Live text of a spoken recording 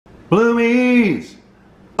Bloomies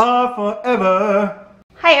are forever.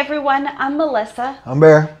 Hi everyone, I'm Melissa. I'm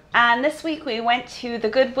Bare. And this week we went to the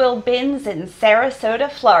Goodwill bins in Sarasota,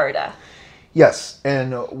 Florida. Yes,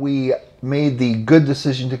 and we made the good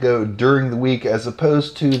decision to go during the week as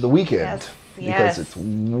opposed to the weekend. Because it's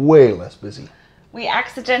way less busy. We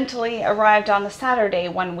accidentally arrived on the Saturday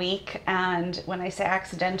one week, and when I say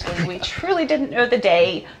accidentally, we truly didn't know the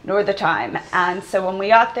day nor the time. And so when we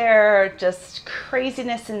got there, just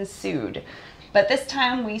craziness ensued. But this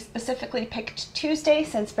time we specifically picked Tuesday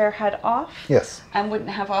since Bear had off. Yes. And wouldn't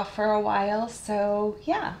have off for a while. So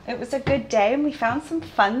yeah, it was a good day and we found some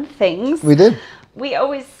fun things. We did. We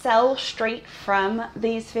always sell straight from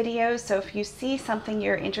these videos. So if you see something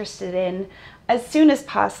you're interested in, as soon as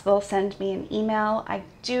possible, send me an email. I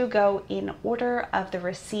do go in order of the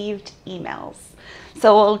received emails.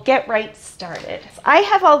 So we'll get right started. I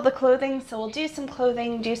have all the clothing, so we'll do some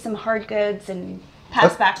clothing, do some hard goods, and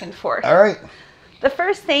pass back and forth. All right. The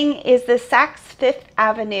first thing is the Saks Fifth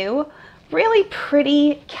Avenue. Really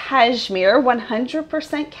pretty cashmere,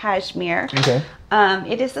 100% cashmere. Okay.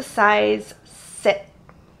 It is a size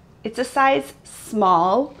it's a size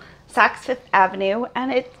small, Saks Fifth Avenue,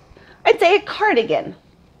 and I'd say a cardigan.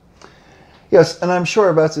 Yes, and I'm sure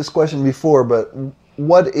I've asked this question before, but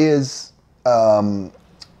what is,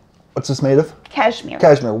 what's this made of? Cashmere.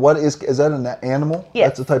 Cashmere. What is that an animal? Yes.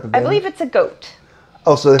 That's a type of I animal? believe it's a goat.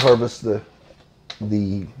 Oh, so they harvest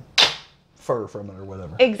the fur from it or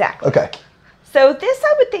whatever. Exactly. Okay. So this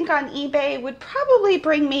I would think on eBay would probably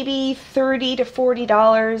bring maybe $30 to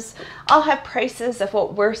 $40. I'll have prices of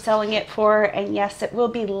what we're selling it for, and yes, it will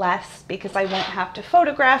be less because I won't have to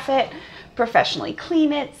photograph it, professionally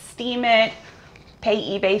clean it, steam it, pay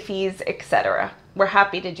eBay fees, etc. We're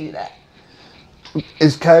happy to do that.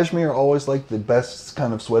 Is cashmere always like the best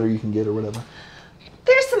kind of sweater you can get or whatever?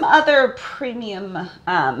 There's some other premium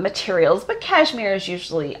materials, but cashmere is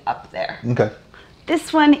usually up there. Okay.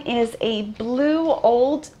 This one is a blue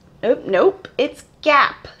old, nope, it's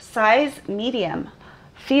Gap, size medium.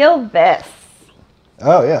 Feel this.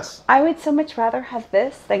 Oh, yes. I would so much rather have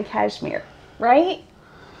this than cashmere, right?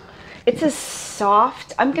 It's a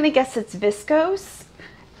soft, I'm going to guess it's viscose,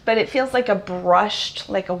 but it feels like a brushed,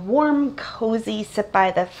 like a warm, cozy sit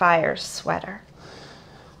by the fire sweater.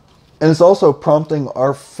 And it's also prompting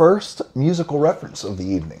our first musical reference of the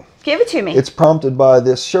evening. Give it to me. It's prompted by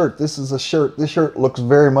this shirt. This is a shirt. This shirt looks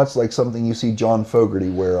very much like something you see John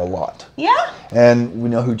Fogerty wear a lot. Yeah? And we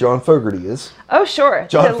know who John Fogerty is. Oh, sure.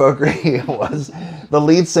 John Fogerty was the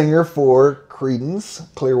lead singer for Creedence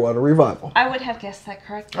Clearwater Revival. I would have guessed that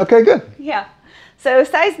correctly. Okay, good. Yeah. So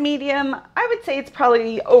size medium, I would say it's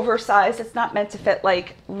probably oversized. It's not meant to fit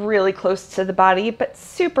like really close to the body, but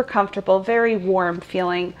super comfortable, very warm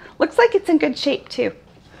feeling. Looks like it's in good shape too.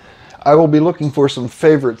 I will be looking for some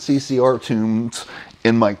favorite CCR tunes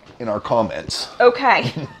in our comments.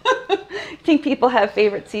 Okay. Think people have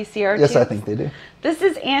favorite CCR tunes? Yes, I think they do. This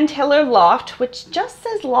is Ann Taylor Loft, which just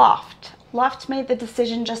says Loft. Loft made the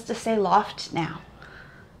decision just to say Loft now.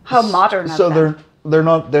 How modern of them. So they're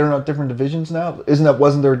not different divisions now?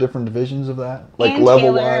 Wasn't there different divisions of that? Like Ann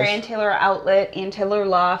level Taylor, wise? Ann Taylor Outlet, Ann Taylor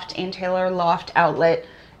Loft, Ann Taylor Loft Outlet.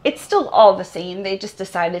 It's still all the same. They just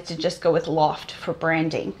decided to just go with Loft for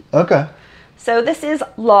branding. Okay. So this is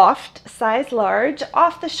Loft, size large,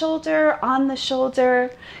 off the shoulder, on the shoulder.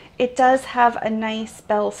 It does have a nice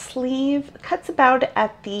bell sleeve. Cuts about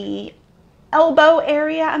at the elbow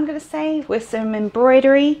area, I'm going to say, with some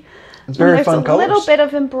embroidery. It's very fun colors. There's a little bit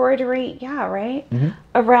of embroidery, yeah, right? Mm-hmm.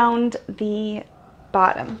 Around the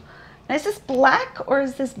bottom. Now, is this black or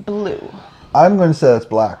is this blue? I'm going to say it's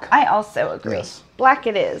black. I also agree. Yes. Black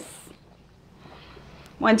it is.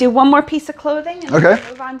 Want to do one more piece of clothing and okay.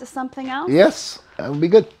 Move on to something else? Yes, that would be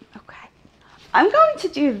good. Okay. I'm going to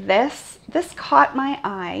do this. This caught my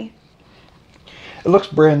eye. It looks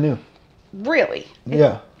brand new. Really?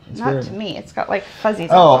 Yeah. Not to me. It's got like fuzzies.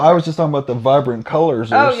 Oh, I was just talking about the vibrant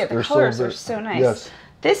colors. Oh, yeah, the colors are so nice. Yes.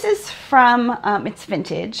 This is from, it's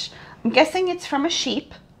vintage. I'm guessing it's from a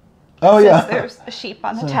sheep. Oh, yeah. There's a sheep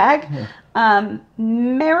on the tag. Yeah.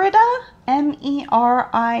 Merida, M-E-R-I-D-A,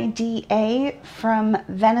 from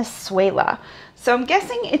Venezuela. So I'm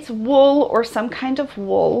guessing it's wool or some kind of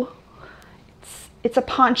wool. It's a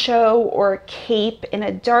poncho or a cape in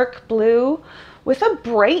a dark blue with a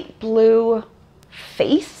bright blue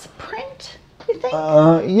face print, you think?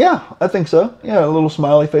 Yeah, I think so. Yeah, a little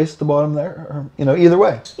smiley face at the bottom there. Or, either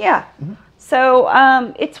way. Yeah. Mm-hmm. So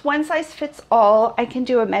it's one size fits all. I can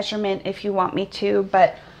do a measurement if you want me to,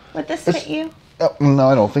 but would this fit you? No,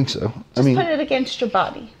 I don't think so. Just put it against your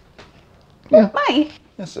body. Yeah. It might.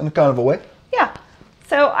 Yes, in a kind of a way. Yeah.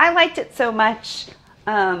 So I liked it so much.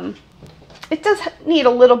 It does need a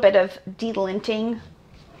little bit of delinting,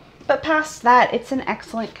 but past that, it's in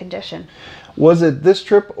excellent condition. Was it this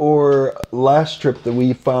trip or last trip that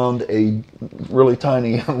we found a really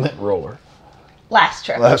tiny lint roller? Last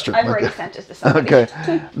trip. Last trip. I've already sent it to somebody.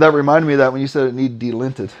 Okay. That reminded me of that when you said it needed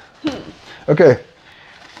delinted. Okay.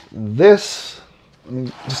 This, let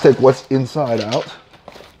me just take what's inside out.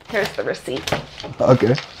 Here's the receipt.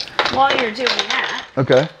 Okay. While you're doing that,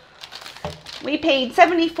 Okay. we paid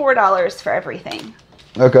 $74 for everything.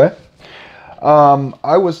 Okay.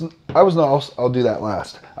 I was not, I'll do that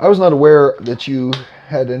last. I was not aware that you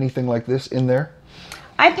had anything like this in there.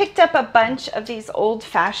 I picked up a bunch of these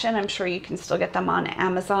old-fashioned, I'm sure you can still get them on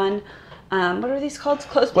Amazon. What are these called?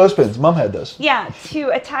 Clothespins? Clothespins. Mom had those. Yeah, to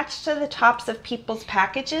attach to the tops of people's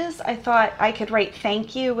packages. I thought I could write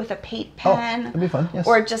thank you with a paint pen. Oh, that'd be fun, yes.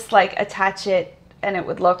 Or just like attach it and it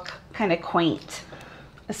would look kind of quaint.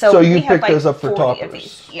 So you we picked have, those like, up for 40 toppers? of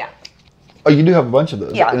these. Yeah. Oh, you do have a bunch of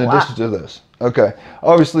those Yeah, in a addition lot. to this. Okay.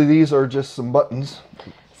 Obviously, these are just some buttons.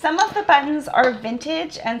 Some of the buttons are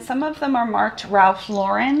vintage and some of them are marked Ralph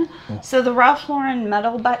Lauren. So the Ralph Lauren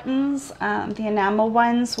metal buttons, the enamel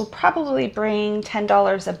ones, will probably bring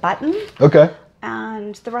 $10 a button. Okay.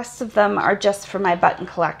 And the rest of them are just for my button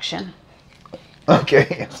collection.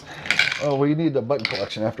 Okay. Oh, well, you need a button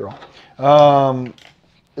collection after all.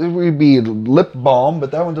 It would be lip balm, but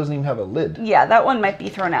that one doesn't even have a lid. Yeah, that one might be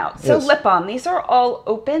thrown out. So Yes. lip balm, these are all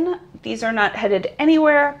open. These are not headed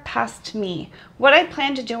anywhere past me. What I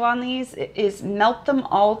plan to do on these is melt them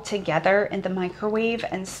all together in the microwave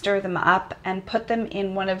and stir them up and put them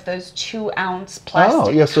in one of those 2-ounce plastic Oh,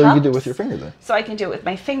 yeah, so you can do it cups. with your finger then. So I can do it with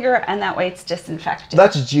my finger and that way it's disinfected.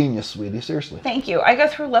 That's genius, sweetie, seriously. Thank you. I go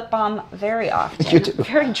through lip balm very often. You do.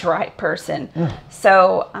 Very dry person.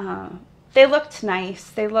 So they looked nice.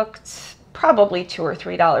 They looked probably $2 or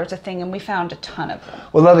 $3 a thing, and we found a ton of them.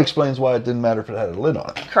 Well, that explains why it didn't matter if it had a lid on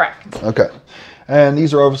it. Correct. Okay. And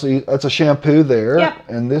these are obviously, that's a shampoo there. Yep.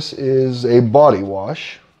 And this is a body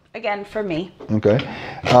wash. Again, for me. Okay.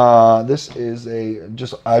 This is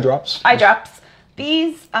just eye drops. Eye drops.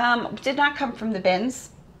 These did not come from the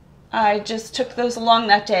bins. I just took those along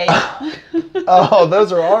that day. Oh,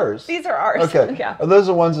 those are ours. These are ours. Okay. Yeah. Are those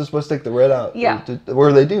the ones that are supposed to take the red out? Yeah.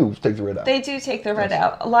 Where they do take the red out? They do take the red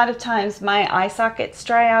out. A lot of times my eye sockets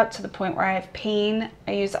dry out to the point where I have pain.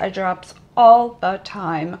 I use eye drops all the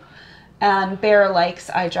time. And Bear likes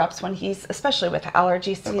eye drops when he's, especially with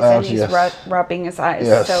allergy season, he's yes. rubbing his eyes.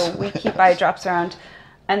 Yes. So we keep eye drops around.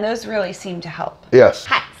 And those really seem to help. Yes.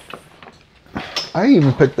 Hats. I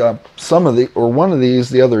even picked up one of these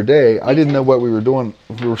the other day. I didn't know what we were doing,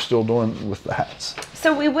 if we were still doing with the hats.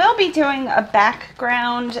 So we will be doing a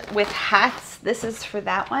background with hats. This is for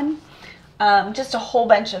that one. Just a whole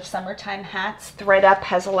bunch of summertime hats. ThreadUp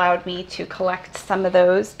has allowed me to collect some of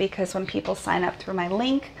those because when people sign up through my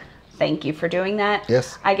link, thank you for doing that.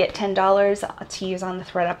 Yes. I get $10 to use on the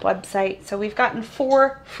ThreadUp website. So we've gotten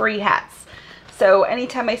 4 free hats. So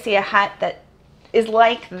anytime I see a hat that is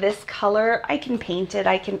like this color, I can paint it,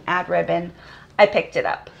 I can add ribbon. I picked it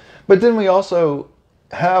up. But then we also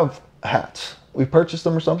have hats. We purchased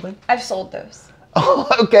them or something? I've sold those. Oh,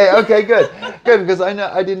 okay, good. Good, because I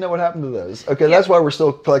didn't know what happened to those. Okay, Yeah. that's why we're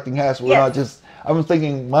still collecting hats. We're Yes. not just, I was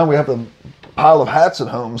thinking, mine, we have a pile of hats at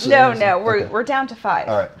home. So No, okay. we're down to 5.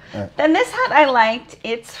 All right. Then this hat I liked.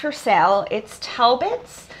 It's for sale. It's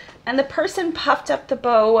Talbot's. And the person puffed up the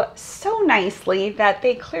bow so nicely that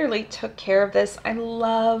they clearly took care of this. I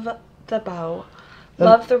love the bow.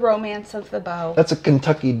 Love the romance of the bow. That's a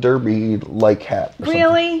Kentucky Derby-like hat. Or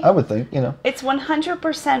Really? something. I would think, It's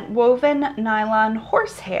 100% woven nylon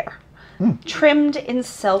horsehair. Trimmed in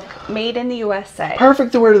silk, made in the USA.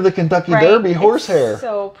 Perfect to wear to the Kentucky Right? Derby It's horsehair.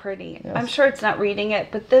 so pretty. Yes. I'm sure it's not reading it,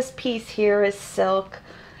 but this piece here is silk.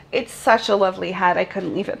 It's such a lovely hat. I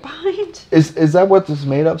couldn't leave it behind. Is that what this is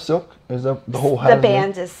made of? Silk? Is that the whole hat? The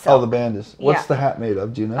band is silk. Oh, the band is. What's Yeah. the hat made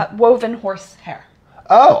of? Do you know? Woven horsehair.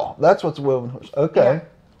 Oh, that's what's woven. Okay.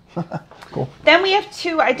 Cool. Then we have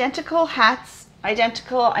 2 identical hats.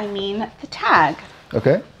 Identical, I mean the tag.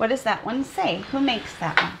 Okay. What does that one say? Who makes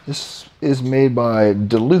that one? This is made by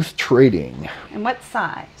Duluth Trading, And what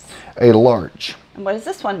size? a large. And what is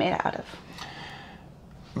this one made out of?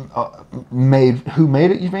 Who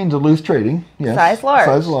made it? You mean Duluth Trading? Yes. Size large.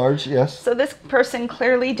 Size large. Yes. So this person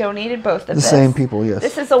clearly donated both of The this. same people. Yes.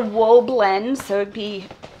 This is a wool blend, so it'd be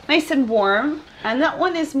nice and warm. And that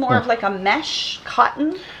one is more of like a mesh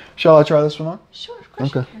cotton. Shall I try this one on? Sure, of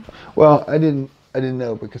course Okay. Well, I didn't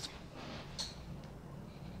know because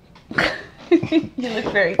you can. You look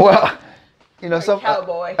very well, You know,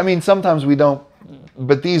 cowboy. I mean, sometimes we don't,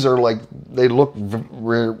 but these are like, they look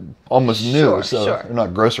almost new, so they're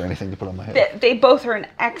not gross or anything to put on my head. They both are in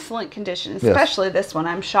excellent condition, especially this one.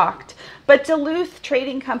 I'm shocked. But Duluth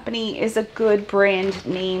Trading Company is a good brand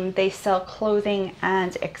name. They sell clothing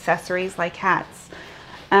and accessories like hats.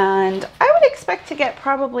 And I would expect to get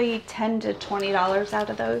probably $10 to $20 out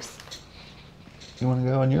of those. You want to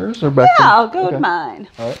go on yours or back? Yeah, I'll go with mine.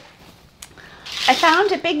 All right. I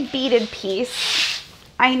found a big beaded piece.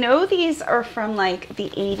 I know these are from like the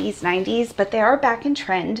 80s, 90s, but they are back in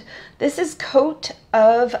trend. This is Coat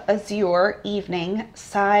of Azure Evening,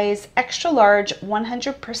 size extra large,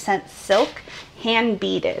 100% silk, hand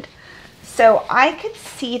beaded. So I could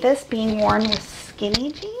see this being worn with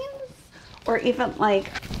skinny jeans or even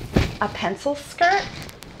like a pencil skirt.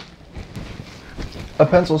 A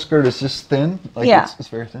pencil skirt is just thin? Like it's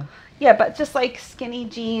very thin? Yeah, but just like skinny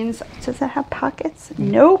jeans. Does it have pockets?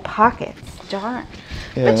 No pockets. Darn.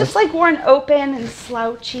 Yeah, but just like worn open and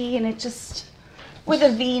slouchy, and it just with a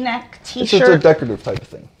V-neck t-shirt. It's just a decorative type of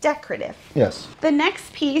thing. Decorative. Yes. The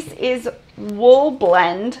next piece is wool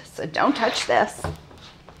blend, so don't touch this.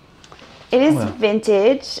 It is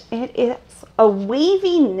vintage. It is a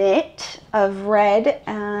wavy knit of red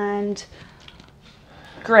and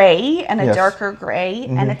gray and a darker gray,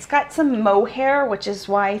 and it's got some mohair, which is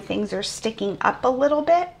why things are sticking up a little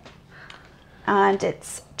bit. And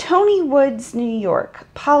it's Tony Woods, New York,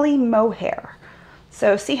 poly mohair.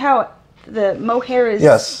 So see how the mohair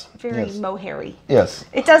is very mohairy. Yes.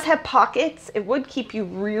 It does have pockets. It would keep you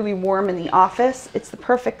really warm in the office. It's the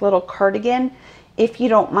perfect little cardigan if you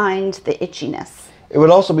don't mind the itchiness. It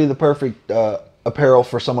would also be the perfect apparel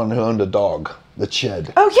for someone who owned a dog that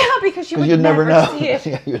shed. Oh yeah, because you would never know. See it.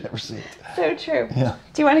 Yeah, you'd never see it. So true. Yeah.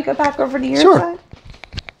 Do you want to go back over to your side?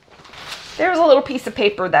 There was a little piece of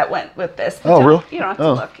paper that went with this. Oh, really? You don't have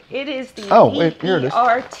to look. It is the here it is.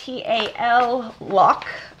 VERTAL lock,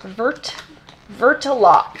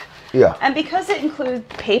 Vertalock. Yeah. And because it includes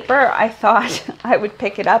paper, I thought I would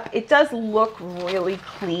pick it up. It does look really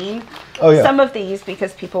clean. Oh yeah. Some of these,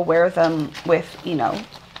 because people wear them with, you know,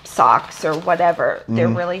 socks or whatever, they're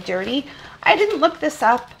really dirty. I didn't look this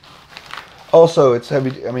up. Also, it's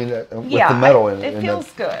heavy. I mean, with the metal in it. It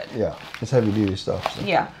feels good. Yeah, it's heavy duty stuff. So.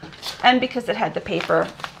 Yeah. And because it had the paper,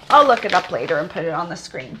 I'll look it up later and put it on the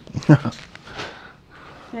screen. Gonna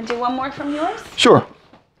do one more from yours? Sure.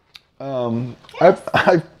 I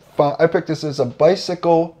picked this as a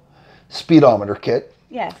bicycle speedometer kit.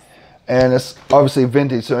 Yes. And it's obviously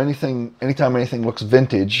vintage, so anytime anything looks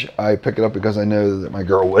vintage, I pick it up because I know that my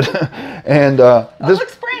girl would. And this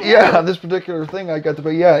looks brand new. Yeah, this particular thing I got to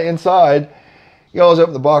put. Yeah, inside, you always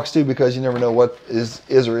open the box too because you never know what is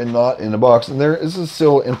or not in the box. And this is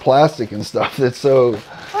still in plastic and stuff. That's so.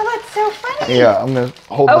 Oh, that's so funny. Yeah, I'm gonna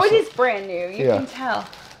hold. Oh, it is brand new. You can tell.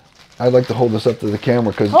 I'd like to hold this up to the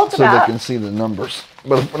camera so they can see the numbers.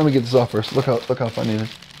 But let me get this off first. Look how funny it is.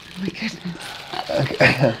 Oh my goodness.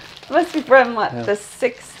 Okay. It must be from what, the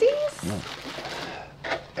 60s?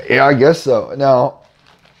 Yeah, I guess so. Now,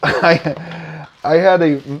 I had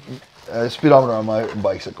a speedometer on my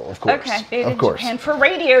bicycle, of course. Okay, made in Japan for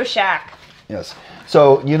Radio Shack. Yes.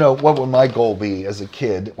 So, you know, what would my goal be as a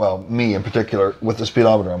kid? Well, me in particular, with the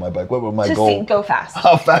speedometer on my bike. What would my goal? To go fast.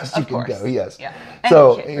 How fast you can go? Yes. Yeah.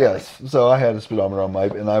 So kid, really. So I had a speedometer on my,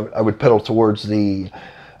 and I would pedal towards the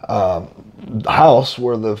house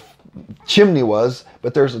where the chimney was,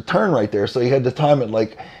 but there's a turn right there, so you had to time it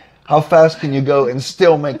like how fast can you go and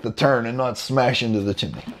still make the turn and not smash into the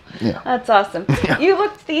chimney. Yeah, that's awesome. You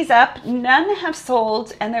looked these up, none have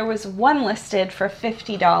sold, and there was one listed for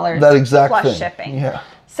 $50. That exact plus thing. Shipping. Yeah,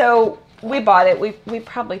 so we bought it. We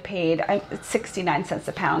probably paid, it's 69 cents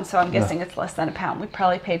a pound, so I'm guessing it's less than a pound. We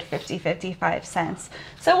probably paid 55 cents.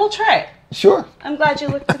 So we'll try it. Sure. I'm glad you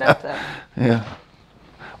looked it up though. Yeah.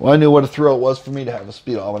 Well, I knew what a thrill it was for me to have a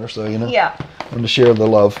speedometer, so, you know. Yeah. I wanted to share the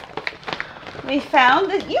love. We found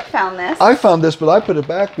that you found this. I found this, but I put it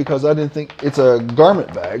back because I didn't think it's a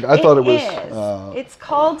garment bag. I thought it was. It's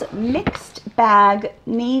called Mixed Bag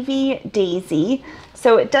Navy Daisy.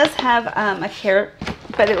 So it does have a carrot,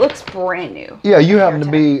 but it looks brand new. Yeah, you happen to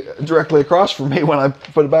be directly across from me when I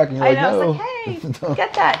put it back, and you're like, no. I was like, hey,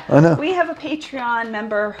 get that. I know. We have a Patreon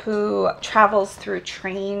member who travels through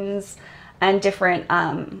trains and different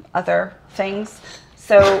other things.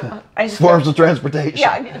 So I just forms of transportation.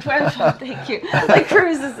 Yeah, thank you. Like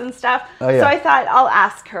cruises and stuff. Oh, yeah. So I thought I'll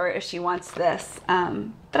ask her if she wants this.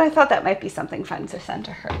 But I thought that might be something fun to send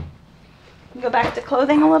to her. Go back to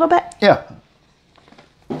clothing a little bit. Yeah.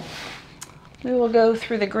 We will go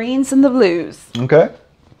through the greens and the blues. Okay.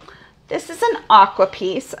 This is an aqua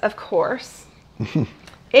piece, of course.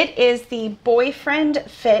 It is the Boyfriend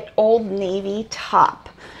Fit Old Navy top.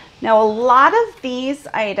 Now, a lot of these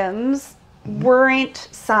items weren't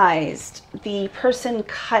sized. The person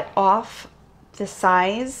cut off the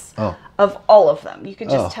size of all of them. You could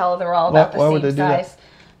just tell they're all about the same size.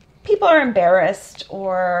 People are embarrassed,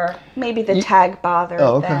 or maybe the tag bothered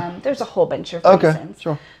them. There's a whole bunch of reasons. Okay,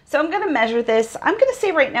 sure. So I'm going to measure this. I'm going to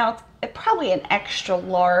say right now it's probably an extra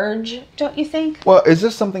large, don't you think? Well, is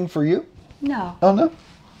this something for you? No. Oh, no?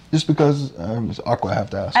 Just because it's awkward, I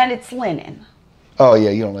have to ask. And it's linen. Oh,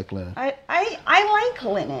 yeah, you don't like linen. I like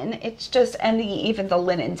linen. It's just, and even the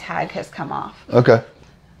linen tag has come off. Okay.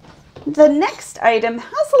 The next item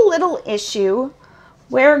has a little issue.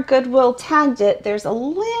 Where Goodwill tagged it, there's a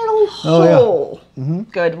little hole.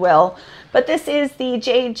 Goodwill. But this is the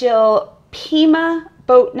J. Jill Pima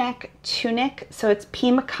boat neck tunic. So it's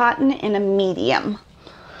Pima cotton in a medium.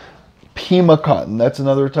 Pima cotton. That's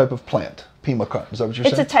another type of plant. Pima cotton. Is that what you're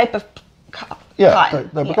saying? It's a type of cotton.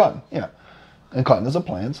 Type of cotton. Yeah. And cotton is a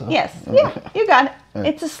plant. So. Yes. Yeah, you got it. Yeah.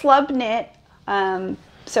 It's a slub knit.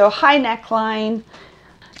 So high neckline.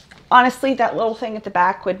 Honestly, that little thing at the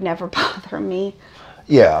back would never bother me.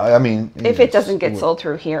 Yeah, I mean, if it doesn't get sold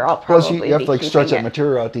through here, I'll probably plus you have to like stretch that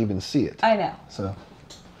material out to even see it. I know. So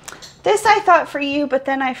this I thought for you, but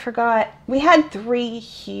then I forgot. We had 3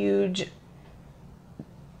 huge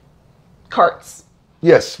carts.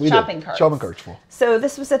 Yes, we Shopping did. carts. Shopping carts full. So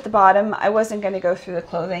this was at the bottom. I wasn't going to go through the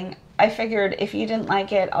clothing. I figured if you didn't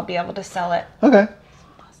like it, I'll be able to sell it. Okay.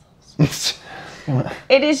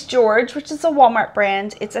 It is George, which is a Walmart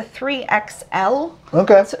brand. It's a 3XL.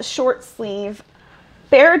 Okay. It's a short sleeve.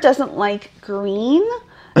 Bare doesn't like green,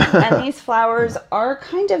 and these flowers are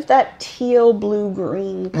kind of that teal blue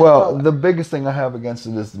green color. Well, the biggest thing I have against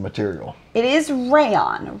it is the material. It is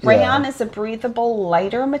rayon. Rayon is a breathable,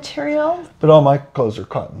 lighter material. But all my clothes are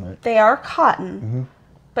cotton, right? They are cotton.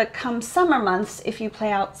 But come summer months, if you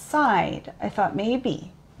play outside, I thought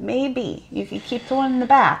maybe you could keep the one in the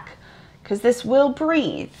back, because this will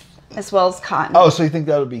breathe as well as cotton. Oh, so you think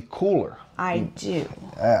that would be cooler? I do.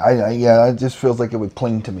 Yeah, it just feels like it would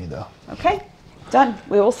cling to me, though. Okay, done.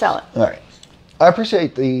 We will sell it. All right. I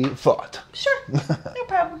appreciate the thought. Sure, no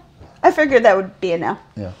problem. I figured that would be a no.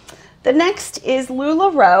 Yeah. The next is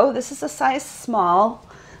LuLaRoe. This is a size small.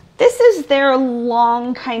 This is their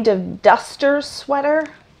long kind of duster sweater.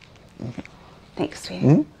 Thanks,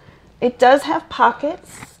 sweetie. It does have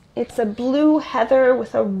pockets. It's a blue heather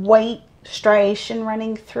with a white striation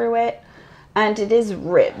running through it, and it is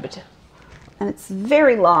ribbed. And it's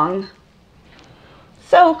very long.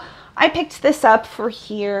 So I picked this up for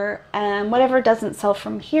here, and whatever doesn't sell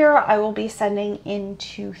from here, I will be sending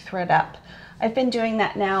into ThredUp. I've been doing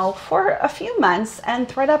that now for a few months, and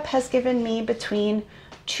ThredUp has given me between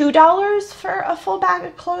 $2 for a full bag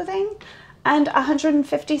of clothing and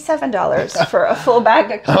 $157 for a full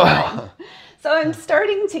bag of clothing. So I'm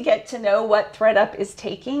starting to get to know what ThredUp is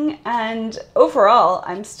taking, and overall,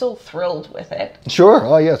 I'm still thrilled with it. Sure.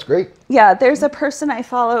 Oh, yeah, it's great. Yeah, there's a person I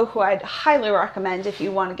follow who I'd highly recommend if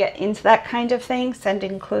you want to get into that kind of thing,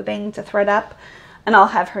 sending clothing to ThredUp, and I'll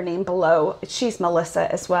have her name below. She's Mellissa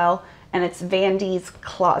as well, and it's Vandi's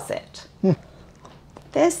Closet.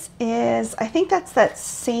 This is, I think that's that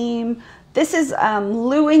same, this is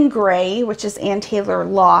Lou in Gray, which is Ann Taylor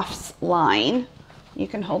Loft's line. You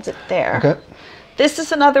can hold it there. Okay. This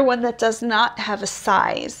is another one that does not have a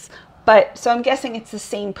size, but so I'm guessing it's the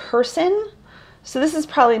same person. So this is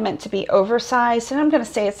probably meant to be oversized, and I'm going to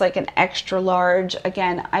say it's like an extra large.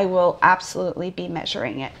 Again, I will absolutely be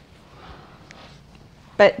measuring it.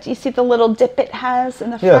 But do you see the little dip it has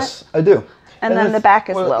in the front? Yes, I do. And then the back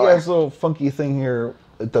is lower. Yeah, it's a little funky thing here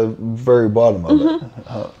at the very bottom of it.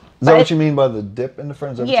 Is that what you mean by the dip in the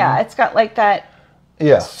front? Yeah, it's got like that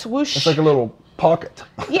swoosh. It's like a little pocket.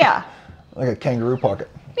 Yeah. Like a kangaroo pocket.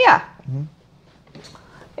 Yeah.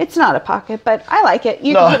 It's not a pocket, but I like it.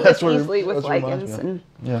 You can put this easily with leggings. And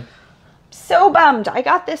yeah. So bummed. I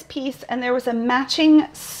got this piece and there was a matching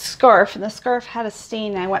scarf, and the scarf had a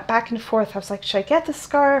stain. And I went back and forth. I was like, should I get the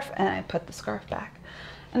scarf? And I put the scarf back.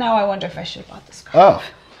 And now I wonder if I should have bought the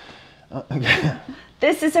scarf. Oh. Okay.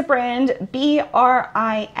 This is a brand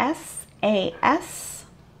BRISAS,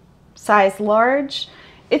 size large.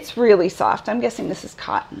 It's really soft. I'm guessing this is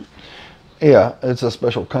cotton. Yeah, it's a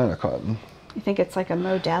special kind of cotton. You think it's like a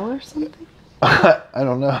modal or something? I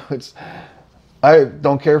don't know. I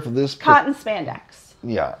don't care for this. Cotton spandex.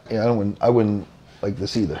 Yeah, I wouldn't like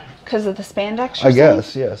this either. Because of the spandex? I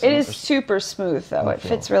guess, yes. It is super smooth though. It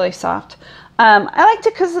fits really soft. I liked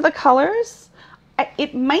it because of the colors.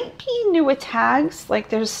 It might be new with tags, like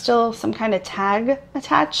there's still some kind of tag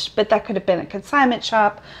attached, but that could have been a consignment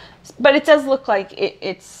shop. But it does look like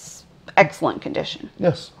it's excellent condition.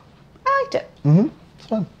 Yes. I liked it. It's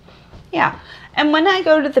fun. Yeah. And when I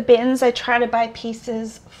go to the bins, I try to buy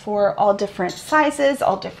pieces for all different sizes,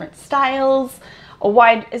 all different styles,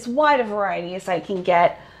 as wide a variety as I can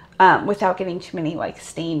get without getting too many like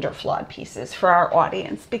stained or flawed pieces for our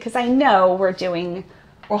audience, because I know we're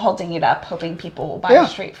holding it up, hoping people will buy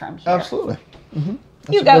straight from here. Absolutely. That's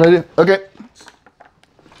You a go. good idea. Okay.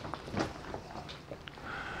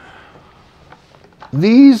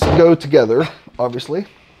 These go together, obviously,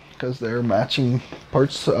 because they're matching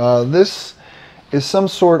parts. This is some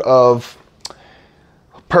sort of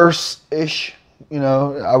purse-ish, you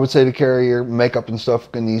know, I would say, to carry your makeup and stuff.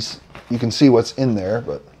 And you can see what's in there,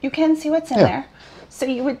 but you can see what's in there. So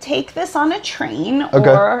you would take this on a train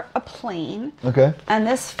or a plane. Okay. And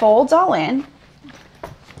this folds all in,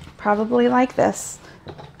 probably like this,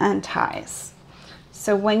 and ties.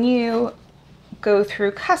 So when you go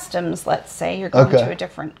through customs, let's say you're going to a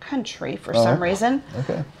different country for some reason,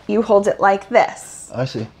 you hold it like this. I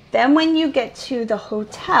see. Then when you get to the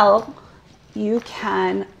hotel, you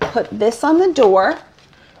can put this on the door.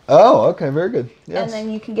 Oh, okay, very good. Yes. And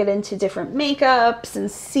then you can get into different makeups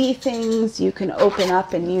and see things. You can open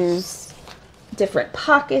up and use different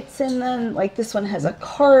pockets in them. Like this one has a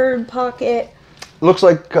card pocket. Looks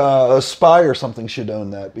like a spy or something should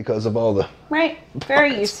own that because of all the... Right,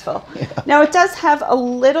 very useful. Now it does have a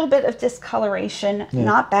little bit of discoloration,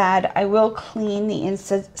 not bad. I will clean the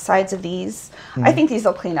insides of these. I think these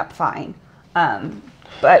will clean up fine.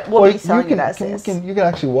 But we'll be selling it as is. You can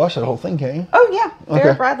actually wash that whole thing, can't you? Oh yeah,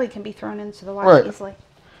 Bare Bradley can be thrown into the wash easily.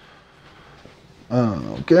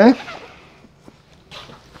 Okay.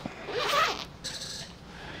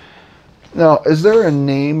 Now, is there a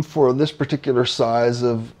name for this particular size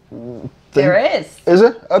of thing? There is. Is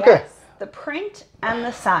it? Okay. Yes. The print and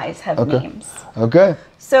the size have names. Okay.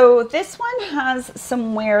 So this one has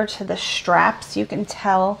some wear to the straps. You can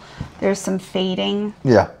tell there's some fading.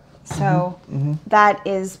 Yeah. So that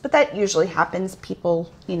is, but that usually happens. People,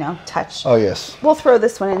 you know, touch. Oh, yes. We'll throw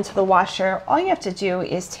this one into the washer. All you have to do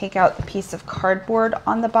is take out the piece of cardboard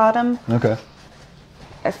on the bottom. Okay.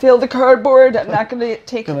 I feel the cardboard. I'm not going to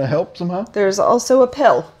take... Can I help somehow? There's also a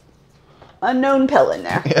pill. A known pill in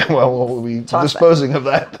there. Yeah, well, we'll be disposing of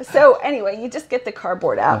that. So anyway, you just get the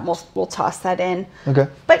cardboard out and we'll toss that in. Okay.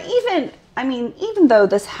 But even though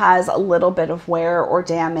this has a little bit of wear or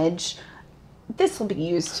damage, this will be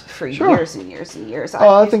used for years and years and years.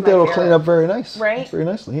 Oh, I think that'll clean up very nice. Right? Very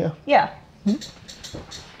nicely, yeah. Yeah.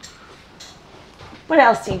 What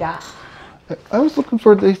else do you got? I was looking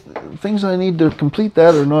for the things I need to complete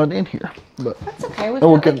that are not in here. But that's okay. We've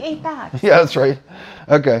got like 8 bags. Yeah, that's right.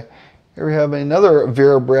 Okay. Here we have another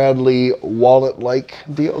Vera Bradley wallet-like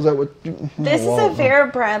deal. Is that what? This is a Vera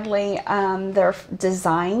Bradley, their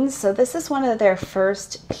designs. So this is one of their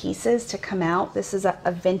first pieces to come out. This is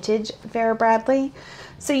a vintage Vera Bradley.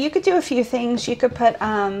 So you could do a few things. You could put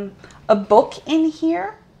a book in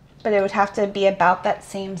here, but it would have to be about that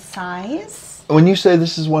same size. When you say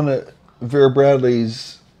this is one of Vera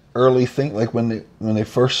Bradley's early thing, like when they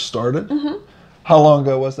first started, how long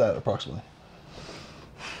ago was that approximately?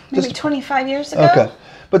 Maybe 25 years ago. Okay.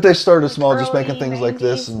 But they started small, Early just making things 90s, like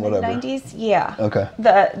this and whatever. 90s, yeah. Okay.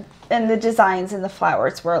 And the designs and the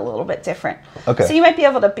flowers were a little bit different. Okay. So you might be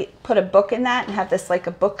able to put a book in that and have this like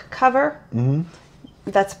a book cover.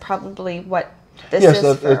 That's probably what this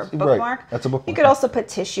is for a bookmark. Right. That's a bookmark. You could also put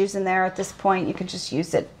tissues in there at this point. You could just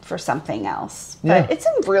use it for something else. But it's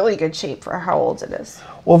in really good shape for how old it is.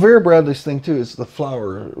 Well, Vera Bradley's thing too is the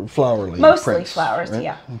flowery Mostly prints, flowers, right?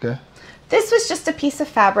 yeah. Okay. This was just a piece of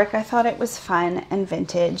fabric. I thought it was fun and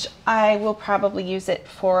vintage. I will probably use it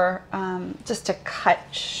for just to cut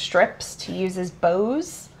strips to use as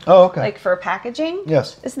bows. Oh, okay. Like for packaging.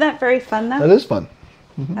 Yes. Isn't that very fun though? That is fun.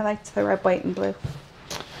 I liked the red, white, and blue.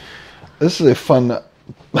 This is a fun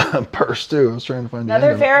purse too. I was trying to find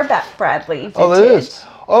Another Vera Bradley vintage. Oh, that is.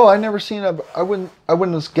 Oh, I never seen it. I wouldn't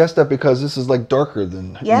have guessed that because this is like darker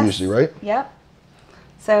than usually, right? Yep.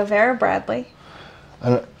 So Vera Bradley.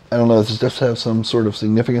 I don't know. Does this have some sort of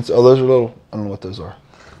significance? Oh, those are little. I don't know what those are.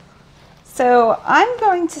 So I'm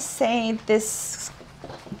going to say this.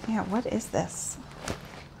 Yeah, what is this?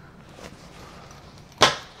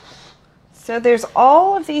 So there's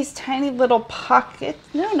all of these tiny little pockets.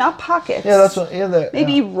 No, not pockets. Yeah, that's what. Yeah,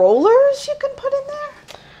 maybe rollers you can put in there.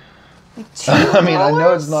 Like 2 I mean, rollers? I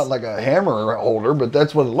know it's not like a hammer holder, but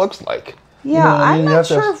that's what it looks like. Yeah, you know what I mean? I'm not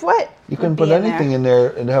sure of what. You couldn't put anything in there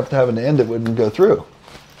and have to have an end that wouldn't go through.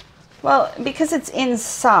 Well, because it's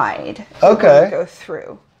inside, it okay, wouldn't go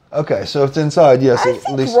through. Okay, so if it's inside, yes, I at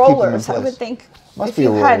think least rollers. keep them in place. I would think Must be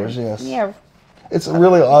rollers, yes. Yeah. It's a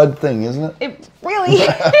really odd thing, isn't it? It really is.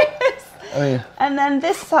 I mean, And then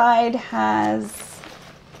this side has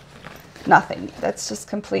nothing. That's just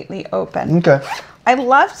completely open. okay. I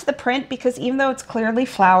loved the print because even though it's clearly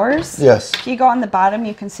flowers, Yes. if you go on the bottom,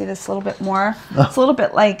 you can see this a little bit more. It's a little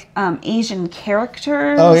bit like Asian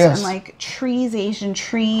characters Oh, yes. and like trees, Asian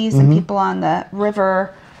trees, and people on the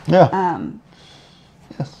river. Yeah.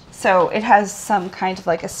 Yes. So it has some kind of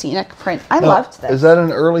like a scenic print. I loved this. Is that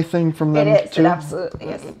an early thing from them It is. too? It absolutely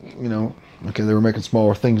is. You know, okay, they were making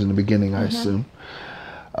smaller things in the beginning, I assume.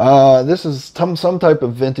 This is some type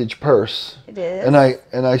of vintage purse. It is.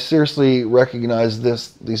 And I seriously recognize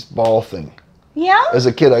this ball thing. Yeah? As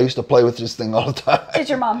a kid, I used to play with this thing all the time. Did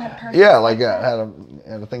your mom have purses? Yeah, like that.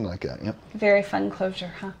 Had a thing like that. Yep. Very fun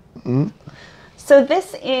closure, huh? Mm-hmm. So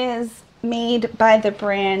this is made by the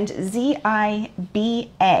brand Ziba,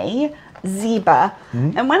 Ziba.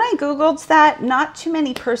 And when I Googled that, not too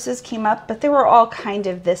many purses came up, but they were all kind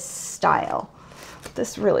of this style.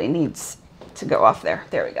 This really needs to go off there.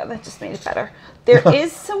 There we go. That just made it better. There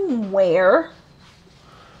is some wear.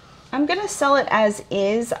 I'm going to sell it as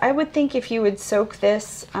is. I would think if you would soak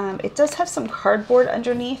this, it does have some cardboard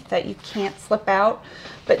underneath that you can't slip out,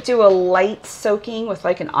 but do a light soaking with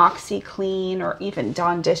like an OxyClean or even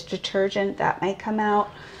Dawn dish detergent, that might come out.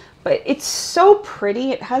 But it's so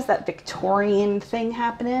pretty. It has that Victorian thing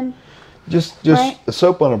happening. Just right? a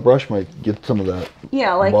soap on a brush might get some of that.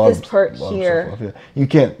 Yeah, like this part here. Stuff off.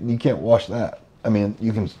 Yeah. You can't wash that. I mean,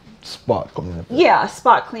 you can spot clean it. Yeah,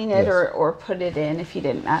 spot clean it, Yes. or put it in if you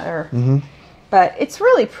didn't matter. But it's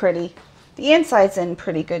really pretty. The inside's in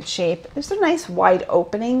pretty good shape. There's a nice wide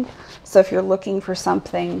opening. So if you're looking for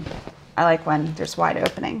something, I like when there's wide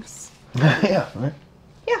openings. Yeah, right.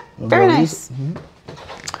 Yeah, very nice.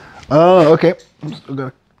 Okay. Still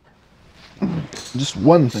got just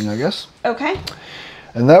one thing, I guess. Okay.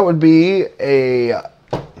 And that would be a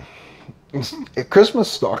Christmas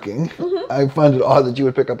stocking. I find it odd that you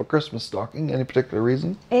would pick up a Christmas stocking. Any particular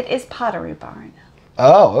reason? It is Pottery Barn.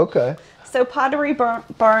 Oh, okay. So Pottery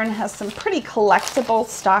Barn has some pretty collectible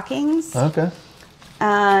stockings. Okay.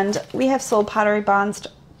 And we have sold Pottery Barn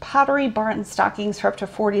stockings for up to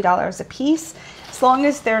 $40 a piece, as long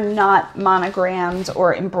as they're not monogrammed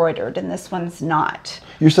or embroidered, and this one's not.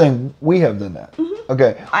 You're saying we have done that?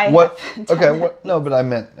 Okay. I what? have done Okay. that. What? No, but I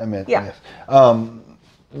meant. Yeah. Yes.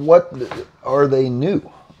 What are they new?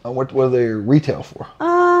 What were they retail for?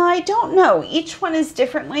 I don't know. Each one is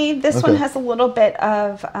differently. This one Okay. has a little bit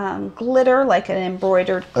of glitter, like an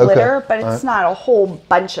embroidered glitter, but it's not a whole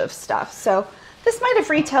bunch of stuff. So this might have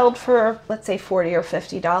retailed for, let's say, $40 or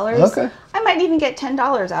 $50. Okay. I might even get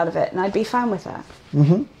 $10 out of it, and I'd be fine with that.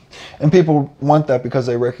 And people want that because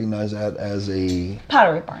they recognize that as a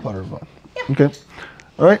Pottery Barn. Pottery Barn. Yeah. Okay.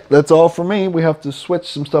 All right. That's all for me. We have to switch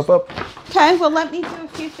some stuff up. Okay, well, let me do a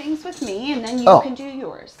few things with me, and then you can do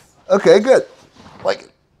yours. Okay. Good. Like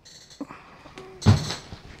it.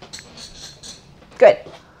 Good.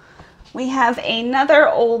 We have another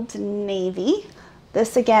Old Navy.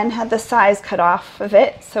 This again had the size cut off of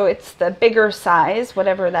it, so it's the bigger size,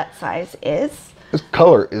 whatever that size is. This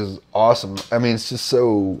color is awesome. I mean, it's just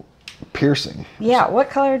so piercing. Yeah, what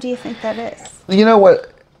color do you think that is? You know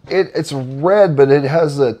what? It's red, but it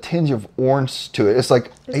has a tinge of orange to it. It's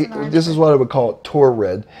like, this is what I would call it tour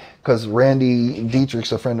red, because Randy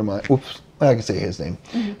Dietrich's a friend of mine. Oops, I can say his name.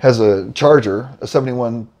 Has a Charger, a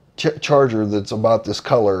 71 Charger that's about this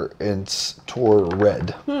color, and it's tour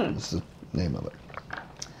red. That's the name of it.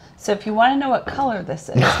 So if you want to know what color this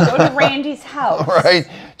is, go to Randy's house. Right.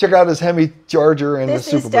 Check out his Hemi Charger and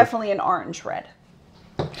This the is Superbird. definitely an orange red.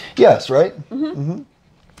 Yes, right?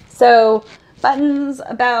 So buttons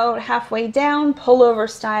about halfway down, pullover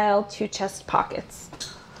style, 2 chest pockets.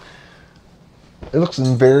 It looks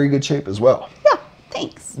in very good shape as well. Yeah,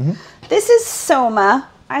 thanks. This is Soma.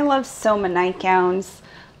 I love Soma nightgowns.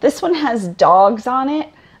 This one has dogs on it,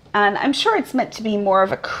 and I'm sure it's meant to be more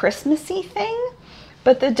of a Christmassy thing.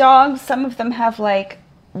 But the dogs, some of them have like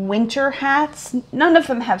winter hats. None of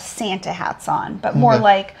them have Santa hats on, but more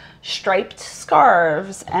like striped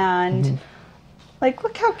scarves and like,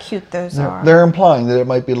 look how cute those are. They're implying that it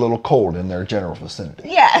might be a little cold in their general vicinity.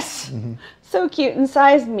 Yes. So cute, and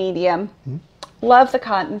size medium. Love the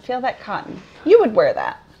cotton. Feel that cotton. You would wear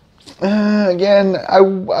that. Again,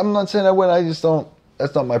 I'm not saying I would. I just don't.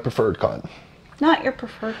 That's not my preferred cotton. Not your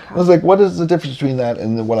preferred I cotton. was like, what is the difference between that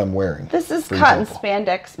and what I'm wearing? This is for cotton example?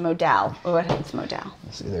 spandex modal. Oh, it's modal.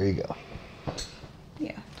 Let's see, there you go.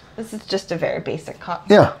 Yeah. This is just a very basic cotton.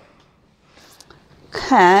 Yeah.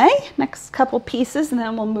 Okay. Next couple pieces, and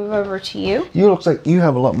then we'll move over to you. You looks like you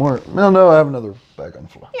have a lot more. No, I have another bag on the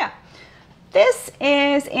floor. Yeah. This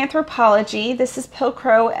is Anthropologie. This is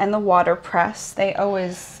Pilcrow and the Waterpress. They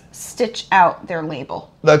always stitch out their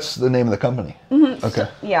label. That's the name of the company. Mm-hmm. Okay. So,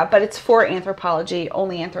 yeah, but it's for Anthropologie.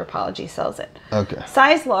 Only Anthropologie sells it. Okay.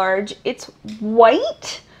 Size large. It's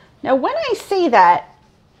white. Now, when I say that,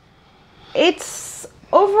 it's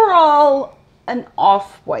overall an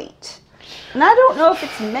off-white. And I don't know if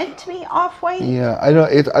it's meant to be off-white. Yeah, I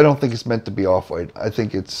don't think it's meant to be off-white. I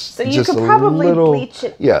think it's so you just could a probably little, bleach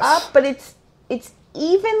it up, but it's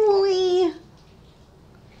evenly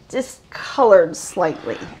discolored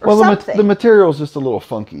slightly or something. The material's just a little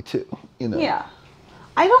funky too, you know. Yeah.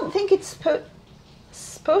 I don't think it's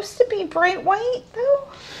supposed to be bright white though.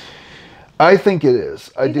 I think it is.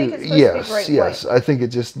 You think it's supposed to be bright yes. white? I think it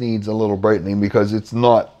just needs a little brightening because it's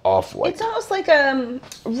not off-white. It's almost like a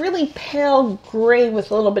really pale gray with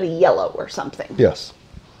a little bit of yellow or something. Yes.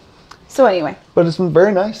 So anyway. But it's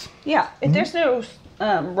very nice. Yeah. There's no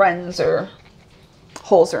runs or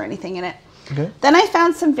holes or anything in it. Okay. Then I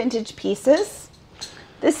found some vintage pieces.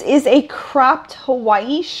 This is a cropped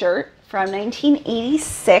Hawaii shirt from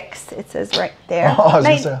 1986. It says right there. Oh, I was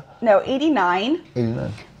gonna say. No, 89.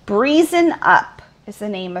 89. Breezin' Up is the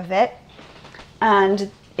name of it.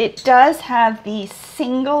 And it does have the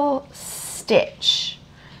single stitch.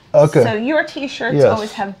 Okay. So your t-shirts Yes.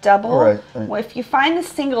 always have double. Right. Well, if you find the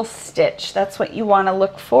single stitch, that's what you want to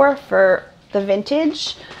look for the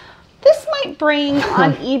vintage. This might bring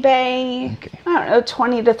on eBay, Okay. I don't know,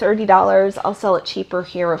 $20 to $30. I'll sell it cheaper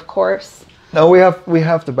here, of course. Now we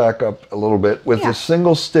have to back up a little bit. With Yeah. the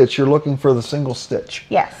single stitch, you're looking for the single stitch.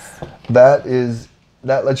 Yes. That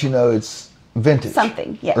lets you know it's vintage.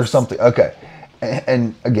 Something, yes. Or something. Okay.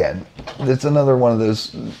 And again, it's another one of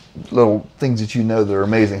those little things that you know that are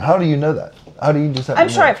amazing. How do you know that? How do you just have I'm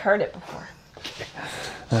to sure know? I've heard it before.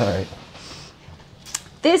 All right.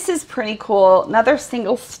 This is pretty cool. Another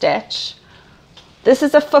single stitch. This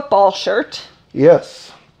is a football shirt.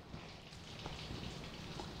 Yes.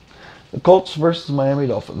 The Colts versus Miami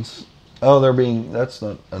Dolphins. Oh, that's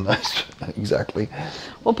not a nice, exactly.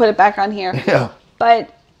 We'll put it back on here. Yeah.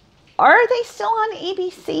 But are they still on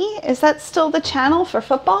ABC? Is that still the channel for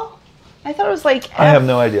football? I thought it was like I have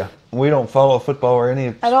no idea. We don't follow football or any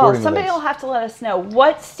at all. sporting Somebody events. will have to let us know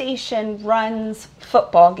what station runs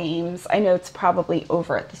football games. I know it's probably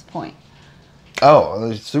over at this point. Oh,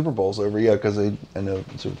 the Super Bowl's over, yeah, because I know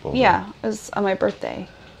the Super Bowl. Yeah, it was on my birthday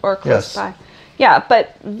or close Yes. by. Yeah,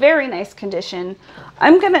 but very nice condition.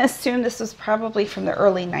 I'm going to assume this was probably from the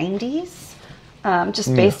early 90s,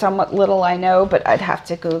 just based on what little I know, but I'd have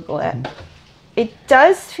to Google it. It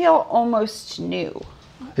does feel almost new.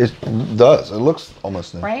 It does. It looks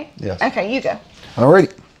almost new. Right? Yes. Okay, you go.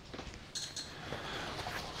 Alrighty.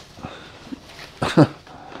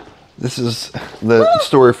 This is the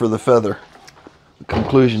story for the feather. The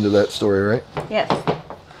conclusion to that story, right? Yes.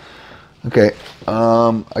 Okay.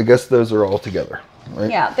 I guess those are all together, right?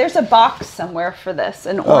 Yeah, there's a box somewhere for this,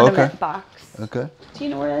 an okay. ornament box. Okay. Do you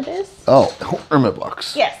know where that is? Oh, ornament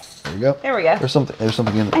box. Yes. There you go. There we go. There's something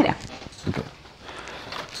in it. I know. Okay.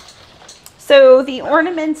 So the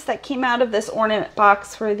ornaments that came out of this ornament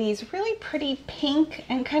box were these really pretty pink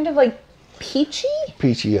and kind of like peachy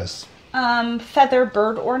Peachy, yes. feather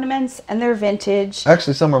bird ornaments, and they're vintage.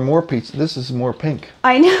 Actually, some are more peach. This is more pink.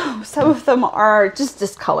 I know. Some of them are just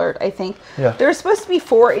discolored, I think. Yeah. There were supposed to be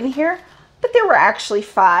 4 in here, but there were actually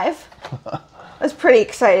 5. I was pretty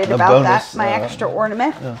excited A about bonus, that, my extra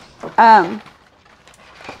ornament. Yeah.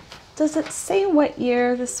 Does it say what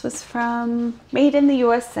year this was from? Made in the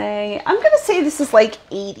USA. I'm going to say this is like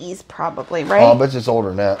 80s probably, right? Oh, I bet it's older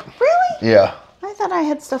than that. Really? Yeah. I thought I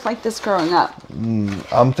had stuff like this growing up.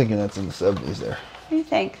 I'm thinking that's in the 70s there. What do you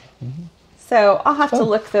think? So I'll have to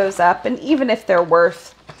look those up. And even if they're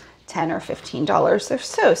worth $10 or $15, they're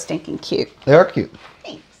so stinking cute. They are cute.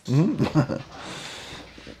 Thanks.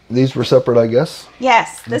 These were separate, I guess.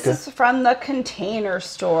 Yes, this Okay. is from the Container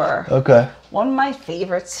Store. Okay. One of my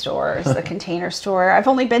favorite stores, the Container Store. I've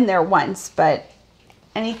only been there once, but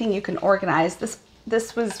anything you can organize.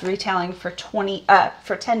 This was retailing for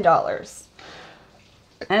 $10.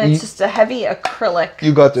 And it's just a heavy acrylic.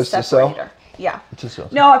 You got this to sell? separator. Yeah. To sell.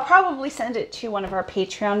 No, I probably send it to one of our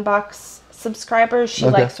Patreon box subscribers. She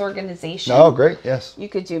Okay. likes organization. Oh, great. Yes. You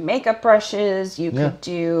could do makeup brushes. You Yeah. could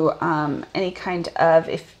do any kind of,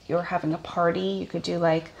 if you're having a party, you could do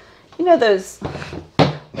like, you know, those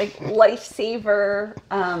like lifesaver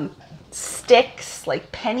sticks,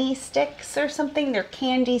 like penny sticks or something. They're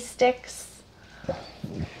candy sticks.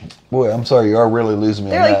 Boy, I'm sorry. You are really losing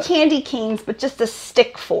me They're on like that. candy canes, but just a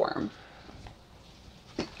stick form.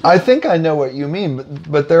 I think I know what you mean,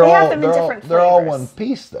 but they're They have all them in different they're all flavors. one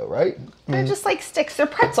piece though, right? They're just like sticks. They're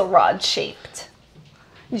pretzel rod shaped.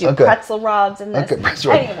 You do Okay. pretzel rods in this. Okay, that's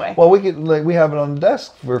right. Anyway. Well, we have it on the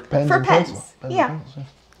desk for pens For and pens. pencils. Yeah. And pencils,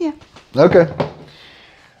 Yeah. Okay.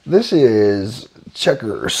 This is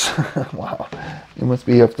checkers. Wow. You must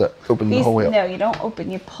be have to open the whole way up. No, you don't open.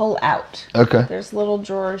 You pull out. Okay. There's little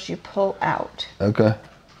drawers you pull out. Okay.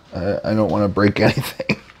 I don't want to break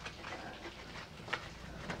anything.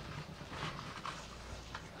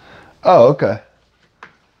 Oh, okay.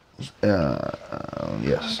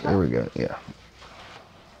 Yes, there we go. Yeah.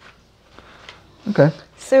 Okay.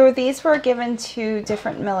 So these were given to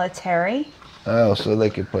different military, Oh, so they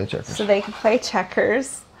could play checkers. so they could play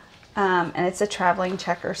checkers, and it's a traveling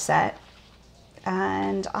checker set.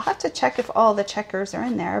 And I'll have to check if all the checkers are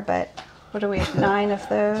in there, but what do we have? 9 of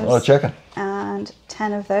those. Oh, checking. And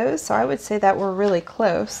 10 of those. So I would say that we're really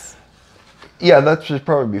close. Yeah, that should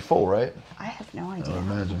probably be full, right? I have no I idea. would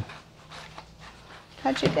imagine.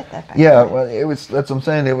 How'd you get that back? Yeah, well, it was. That's what I'm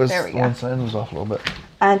saying. It was There we go. one side was off a little bit.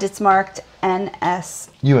 And it's marked NS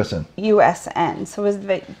USN. USN. So is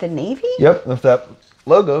the Navy? Yep, with that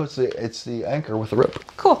logo, it's the anchor with the rope.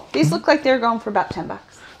 Cool. These look like they're going for about $10.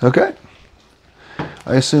 Okay.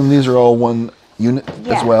 I assume these are all one unit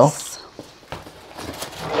as well.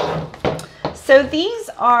 So these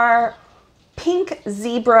are pink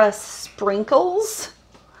zebra sprinkles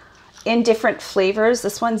in different flavors.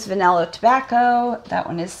 This one's vanilla tobacco. That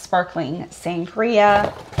one is sparkling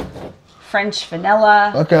sangria. French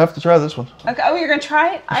vanilla. Okay, I have to try this one. Okay. Oh, you're gonna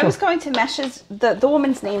try it? I Sure. was going to message the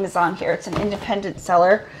woman's name is on here. It's an independent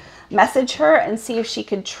seller. Message her and see if she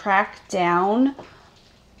could track down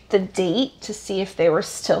the date to see if they were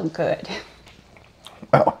still good.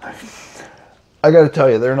 Oh, I got to tell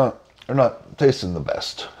you, they're not tasting the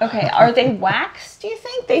best. Okay. Are they wax? Do you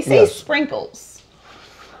think they say Yes. sprinkles?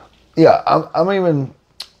 Yeah, I'm even.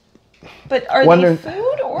 But are Wondering- they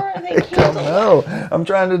food or are they I don't candles? know. I'm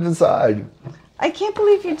trying to decide. I can't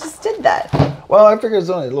believe you just did that. Well, I figure it's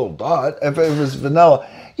only a little dot. If it was vanilla,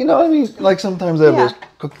 you know what I mean? Like sometimes they have Yeah. those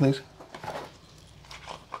cooked things.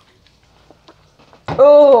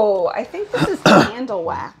 Oh, I think this is candle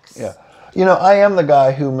wax. Yeah. You know, I am the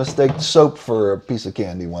guy who mistaked soap for a piece of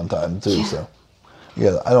candy one time too. Yeah. So,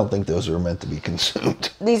 yeah, I don't think those are meant to be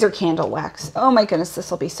consumed. These are candle wax. Oh my goodness, this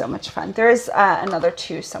will be so much fun. There is another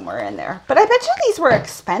 2 somewhere in there. But I bet you these were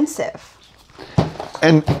expensive.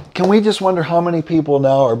 And can we just wonder how many people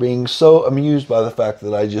now are being so amused by the fact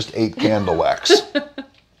that I just ate candle wax?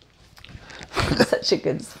 Such a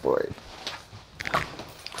good sport.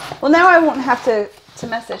 Well, now I won't have to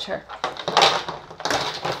message her.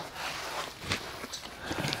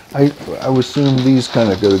 I would assume these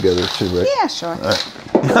kind of go together too, right? Yeah, sure.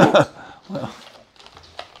 Well.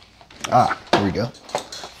 Here we go.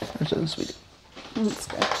 There's a sweetie. That's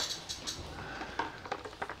good.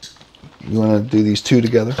 You want to do these 2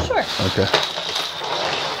 together? Sure. Okay.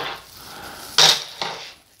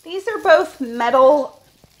 These are both metal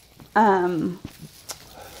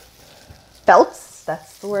belts.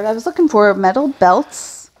 That's the word I was looking for. Metal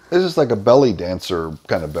belts. This is like a belly dancer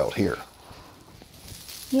kind of belt here.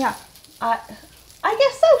 Yeah. I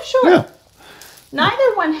guess so, sure. Yeah.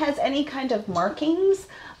 Neither one has any kind of markings,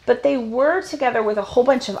 but they were together with a whole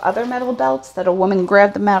bunch of other metal belts that a woman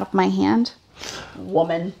grabbed them out of my hand.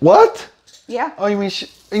 Woman. What? Yeah. Oh, you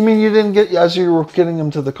mean you didn't get as you were getting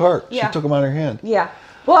them to the cart? Yeah. She took them out of your hand. Yeah.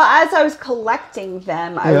 Well, as I was collecting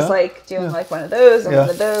them, I was Yeah. like doing like one of those and Yeah. one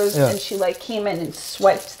of those, Yeah. and she like came in and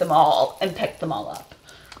swiped them all and picked them all up.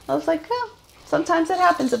 I was like, oh, sometimes it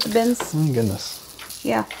happens at the bins. Oh, goodness.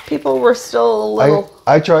 Yeah, people were still a little.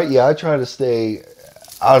 I try to stay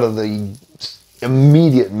out of the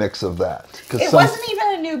immediate mix of that. It wasn't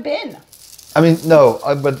even a new bin. I mean, no,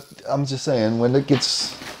 but I'm just saying when it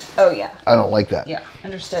gets, Oh yeah. I don't like that. Yeah,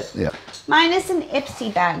 understood. Yeah. Mine is an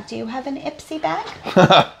Ipsy bag. Do you have an Ipsy bag?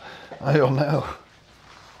 I don't know.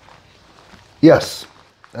 Yes,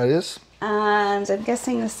 that is. And I'm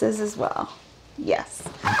guessing this is as well. Yes.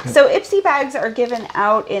 So Ipsy bags are given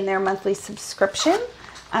out in their monthly subscription.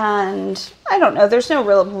 And I don't know, there's no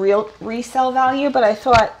real resale value, but I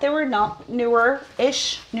thought they were not newer.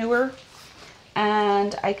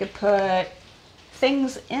 And I could put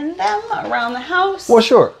things in them around the house. Well,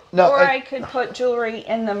 sure. No, Or I could put jewelry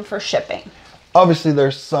in them for shipping. obviously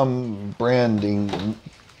there's some branding.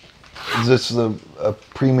 Is this a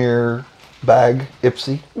premier bag,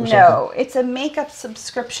 Ipsy? Or No, it's a makeup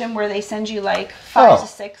subscription where they send you like 5 Oh. to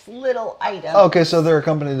 6 little items. Okay, so they're a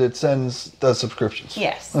company that does subscriptions.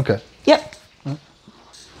 Yes. Okay. Yep.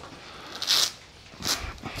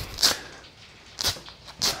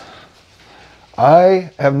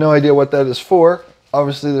 I have no idea what that is for.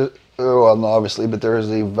 Obviously, well, not obviously, but there is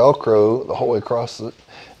a Velcro the whole way across it.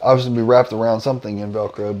 Obviously, be wrapped around something in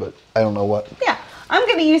Velcro, but I don't know what. Yeah, I'm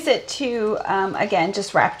going to use it to, again,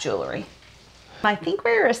 just wrap jewelry. I think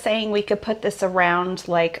we were saying we could put this around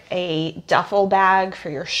like a duffel bag for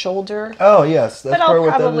your shoulder. Oh, yes. That's but I'll what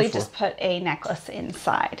that probably is for. just put a necklace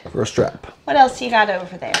inside. For a strap. What else you got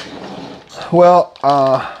over there? Well,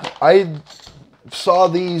 I saw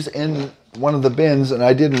these in one of the bins, and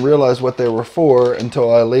I didn't realize what they were for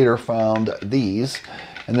until I later found these.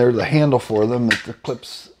 And they're the handle for them that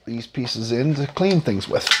clips these pieces in to clean things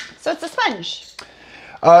with. So it's a sponge.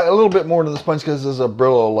 A little bit more to the sponge because there's a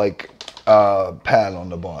Brillo-like pad on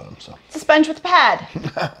the bottom. So it's a sponge with a pad.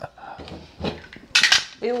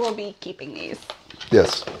 We will be keeping these.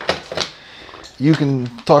 Yes. You can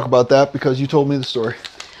talk about that because you told me the story.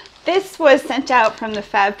 This was sent out from the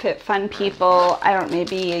FabFitFun people, I don't know,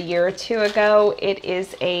 maybe a year or two ago. It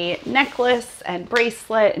is a necklace and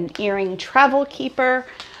bracelet and earring travel keeper.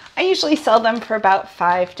 I usually sell them for about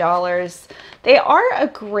 $5. They are a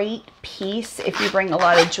great piece if you bring a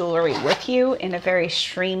lot of jewelry with you in a very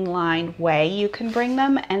streamlined way. You can bring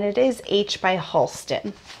them, and it is H by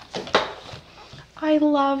Halston. I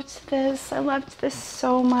loved this. I loved this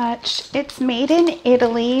so much. It's made in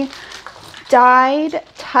Italy. Dyed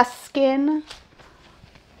Tuscan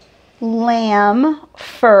lamb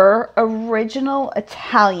fur, original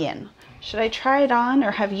Italian. Should I try it on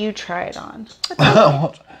or have you try it on?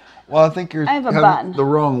 Well, I think you're I have a bun. the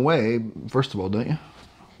wrong way, first of all, don't you?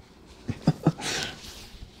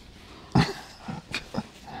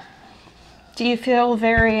 Do you feel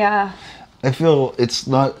very I feel it's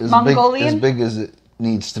not as big as it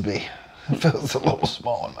needs to be. It feels a little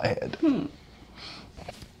small in my head.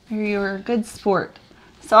 You're a good sport.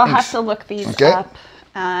 So I'll have to look these up.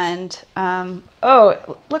 And,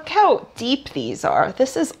 oh, look how deep these are.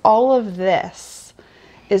 This is all of this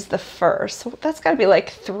is the fur. So that's got to be like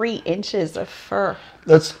 3 inches of fur.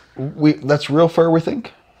 That's real fur, we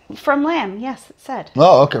think? From lamb, yes, it said.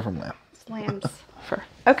 Oh, okay, from lamb. It's lamb's fur.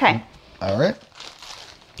 Okay. All right.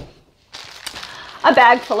 A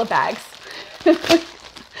bag full of bags.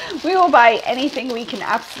 We will buy anything we can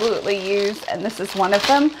absolutely use, and this is one of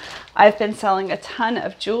them. I've been selling a ton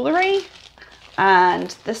of jewelry,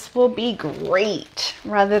 and this will be great.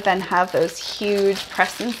 Rather than have those huge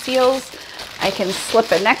press and seals, I can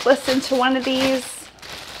slip a necklace into one of these,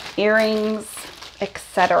 earrings,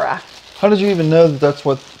 etc. How did you even know that that's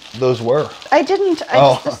what those were? I didn't.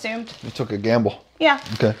 I just assumed. You took a gamble. Yeah.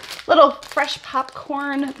 Okay. Little fresh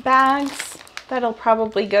popcorn bags. That'll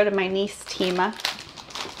probably go to my niece, Tima.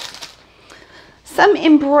 Some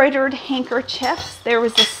embroidered handkerchiefs. There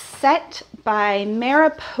was a set by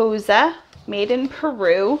Mariposa, made in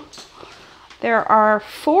Peru. There are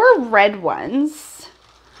 4 red ones,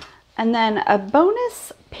 and then a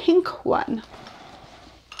bonus pink one.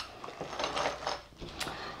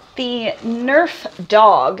 The Nerf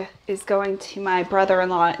dog is going to my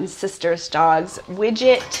brother-in-law and sister's dogs,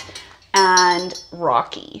 Widget and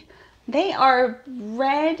Rocky. They are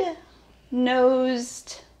red-nosed.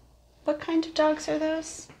 What kind of dogs are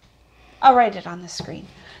those? I'll write it on the screen.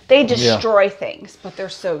 They destroy things, but they're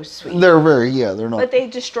so sweet. They're they're not. But they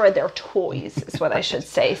destroy their toys, is what I should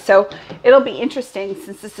say. So it'll be interesting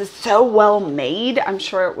since this is so well made. I'm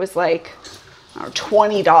sure it was like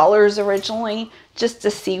 $20 originally, just to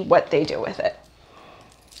see what they do with it.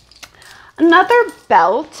 Another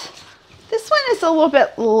belt. This one is a little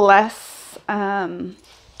bit less,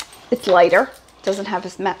 it's lighter. Doesn't have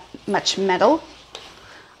as much metal.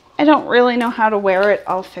 I don't really know how to wear it.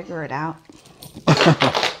 I'll figure it out.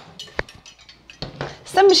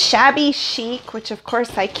 Some shabby chic, which of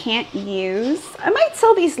course I can't use. I might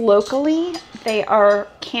sell these locally. They are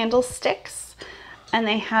candlesticks, and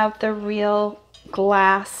they have the real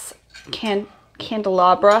glass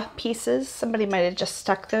candelabra pieces. Somebody might have just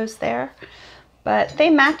stuck those there, but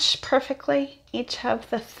they match perfectly. Each have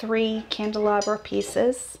the 3 candelabra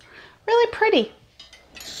pieces. Really pretty.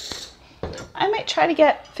 I might try to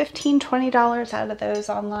get $15, $20 out of those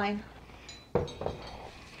online.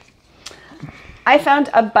 I found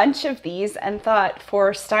a bunch of these and thought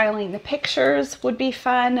for styling the pictures would be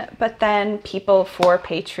fun, but then people for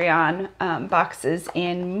Patreon boxes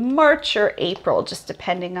in March or April, just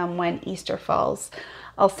depending on when Easter falls,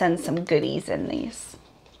 I'll send some goodies in these.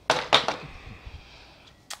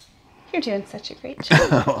 You're doing such a great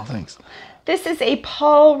job. Well, thanks. This is a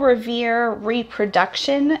Paul Revere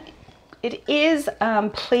reproduction. It is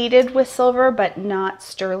plated with silver, but not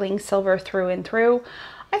sterling silver through and through.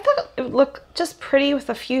 I thought it would look just pretty with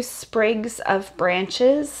a few sprigs of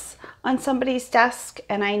branches. on somebody's desk,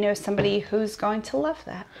 and I know somebody who's going to love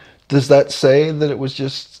that. Does that say that it was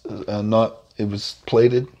just it was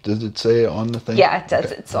plated? Does it say on the thing? Yeah, it does.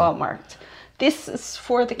 Okay. It's all marked. This is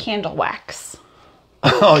for the candle wax.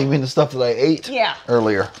 Oh, you mean the stuff that I ate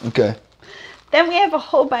earlier? Okay. Then we have a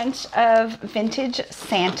whole bunch of vintage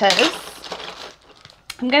Santas.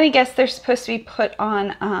 I'm going to guess they're supposed to be put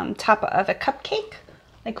on top of a cupcake,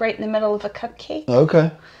 like right in the middle of a cupcake.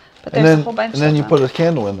 Okay. But there's a whole bunch of them. And then you put a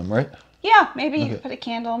candle in them, right? Yeah, maybe you put a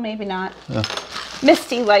candle, maybe not. Yeah.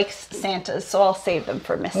 Misty likes Santas, so I'll save them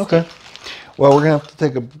for Misty. Okay. Well, we're going to have to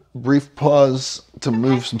take a brief pause to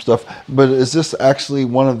move some stuff. But is this actually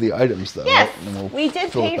one of the items, though? Yes, right? we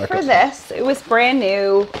did pay for this. It was brand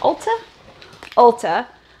new. Ulta.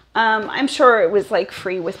 I'm sure it was like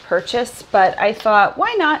free with purchase, but I thought,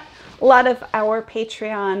 why not? A lot of our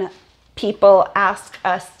Patreon people ask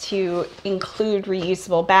us to include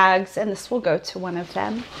reusable bags, and this will go to one of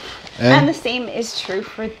them. And the same is true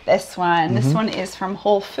for this one. Mm-hmm. This one is from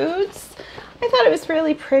Whole Foods. I thought it was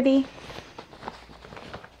really pretty.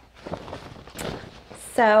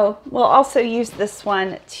 So we'll also use this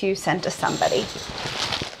one to send to somebody.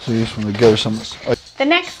 So you just want to go somewhere. The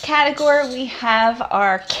next category we have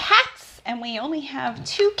are cats, and we only have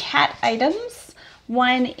 2 cat items.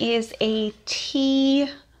 One is a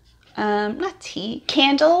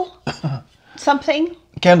candle something.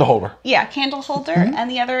 Candle holder. Yeah, candle holder, and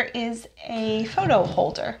the other is a photo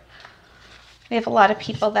holder. We have a lot of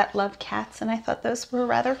people that love cats, and I thought those were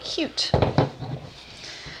rather cute.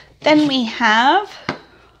 Then we have,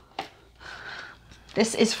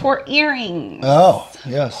 this is for earrings. Oh,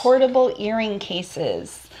 yes. Portable earring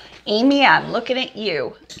cases. Amy, I'm looking at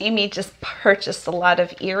you. Amy just purchased a lot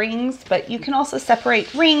of earrings, but you can also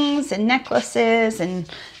separate rings and necklaces and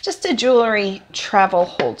just a jewelry travel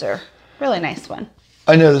holder. Really nice one.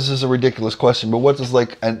 I know this is a ridiculous question, but what does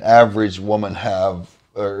like an average woman have,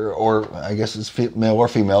 or I guess it's male or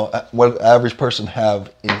female, what average person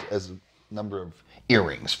have as a number of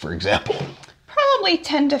earrings, for example? Probably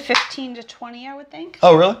 10 to 15 to 20, I would think.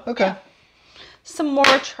 Oh, really? Okay. Yeah. Some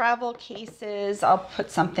more travel cases. I'll put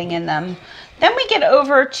something in them. Then we get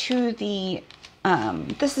over to the,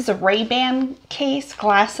 this is a Ray-Ban case,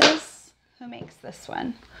 glasses. Who makes this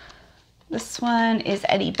one? This one is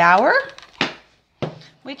Eddie Bauer.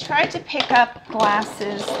 We tried to pick up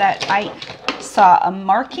glasses that I saw a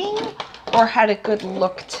marking or had a good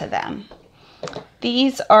look to them.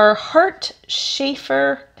 These are Hart,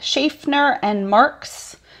 Schaffner, and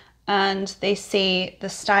Marks, and they say the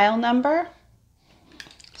style number.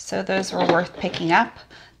 So those were worth picking up.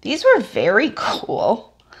 These were very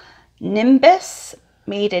cool. Nimbus,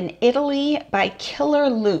 made in Italy by Killer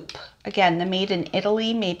Loop. Again, the made in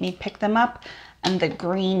Italy made me pick them up, and the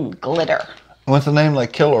green glitter. What's the name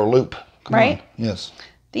like Killer Loop? Come right? on. Yes.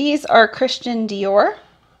 These are Christian Dior.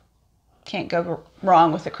 Can't go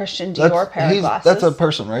wrong with a Christian Dior pair of glasses. That's a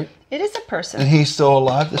person, right? It is a person. And he's still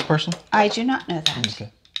alive, this person? I do not know that.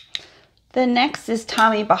 Okay. The next is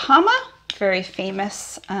Tommy Bahama. Very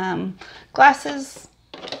famous glasses.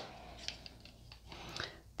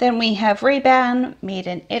 Then we have Ray-Ban, made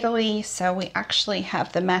in Italy. So we actually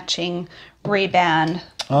have the matching Ray-Ban.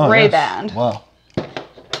 Yes. Wow.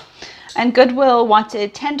 And Goodwill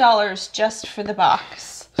wanted $10 just for the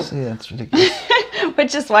box. See, that's ridiculous.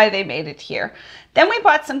 Which is why they made it here. Then we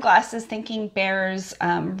bought some glasses thinking Bear's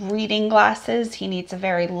reading glasses. He needs a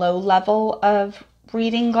very low level of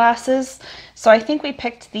reading glasses. So I think we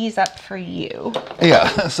picked these up for you.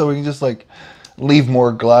 Yeah, so we can just like leave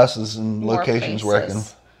more glasses in More locations where I can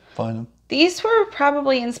places. find them. These were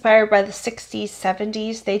probably inspired by the 60s,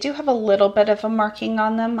 70s. They do have a little bit of a marking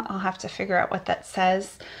on them. I'll have to figure out what that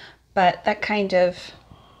says. But that kind of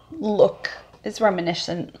look is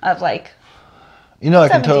reminiscent of like You know, I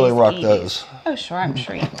can 70s, totally rock 80s. those. Oh, sure. I'm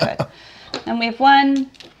sure you could. And we have 1,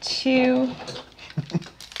 2,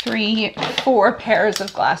 3, 4 pairs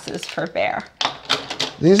of glasses for Bare.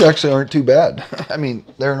 These actually aren't too bad. I mean,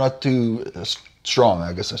 they're not too strong,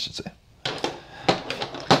 I guess I should say.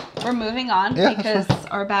 We're moving on Yeah, because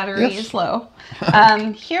our battery Yes. is low.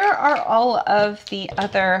 Here are all of the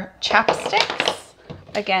other chapsticks.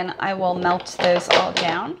 Again, I will melt those all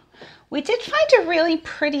down. We did find a really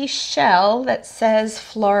pretty shell that says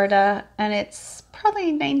Florida, and it's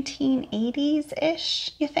probably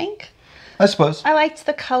 1980s-ish, you think? I suppose. I liked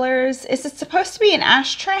the colors. Is it supposed to be an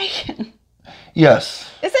ashtray? Yes.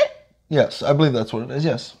 Is it? Yes, I believe that's what it is,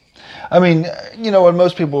 yes. I mean, you know, what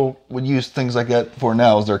most people would use things like that for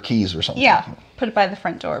now is their keys or something. Yeah, put it by the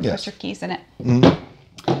front door, Yes. put your keys in it. Mm-hmm.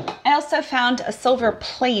 I also found a silver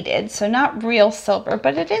plated, so not real silver,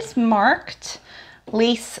 but it is marked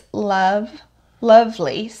Lace Love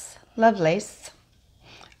lace, Lovelace.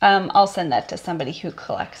 I'll send that to somebody who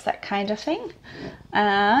collects that kind of thing.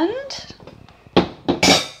 And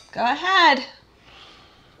go ahead.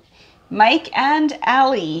 Mike and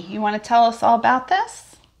Allie, you want to tell us all about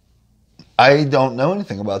this? I don't know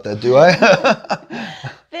anything about that, do I?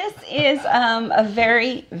 This is a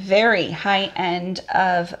very, very high end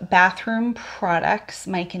of bathroom products.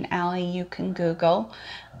 Mike and Allie, you can Google.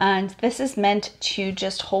 And this is meant to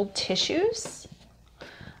just hold tissues.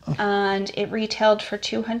 And it retailed for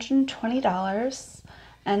 $220.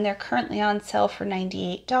 And they're currently on sale for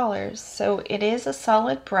 $98. So it is a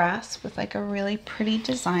solid brass with like a really pretty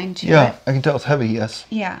design to it. Yeah, I can tell it's heavy, yes.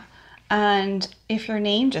 Yeah. And if your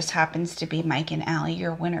name just happens to be Mike and Allie,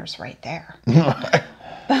 your winner's right there.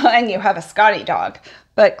 And you have a Scotty dog.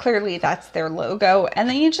 But clearly that's their logo. And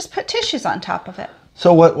then you just put tissues on top of it.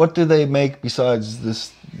 So what do they make besides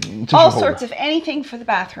this tissue All holder? sorts of anything for the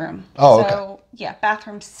bathroom. Oh, so, okay. Yeah,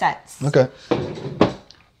 bathroom sets. Okay.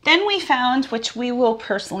 Then we found, which we will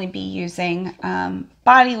personally be using,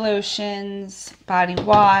 body lotions, body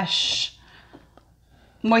wash,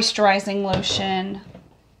 moisturizing lotion,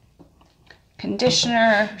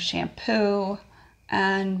 conditioner, shampoo,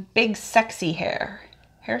 and big sexy hairspray.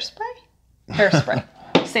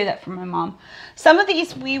 Say that for my mom. Some of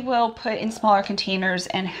these we will put in smaller containers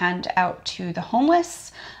and hand out to the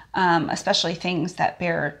homeless, especially things that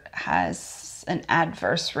Bear has an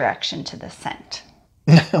adverse reaction to the scent.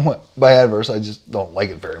 By adverse, I just don't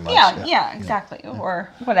like it very much. Yeah, exactly. Yeah.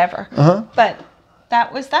 Or whatever. But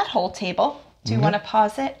that was that whole table. Do you want to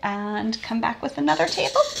pause it and come back with another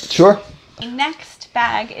table? Sure. The next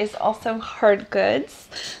bag is also hard goods.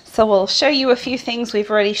 So we'll show you a few things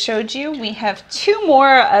we've already showed you. We have 2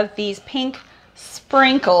 more of these pink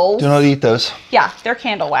sprinkles. Do not eat those. Yeah, they're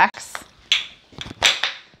candle wax.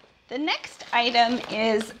 The next item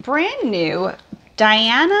is brand new,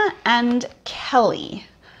 Diana and Kelly.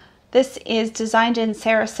 This is designed in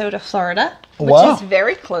Sarasota, Florida, which is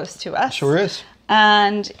very close to us. Sure is.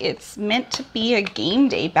 And it's meant to be a game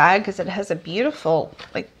day bag because it has a beautiful,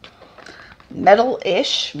 like, metal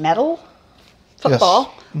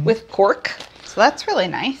football with cork. So that's really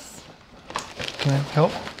nice. Can I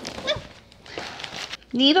help? Yeah.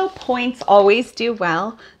 Needle points always do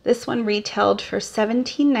well. This one retailed for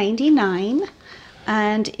 $17.99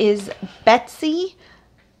 and is Betsy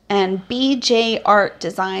and BJ Art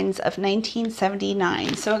Designs of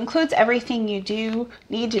 1979. So it includes everything you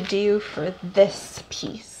need to do for this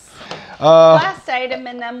piece. Last item,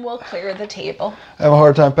 and then we'll clear the table. I have a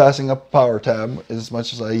hard time passing up a power tab as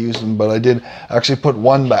much as I use them, but I did actually put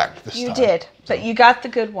one back this time. You did, but you got the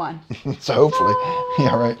good one. So hopefully,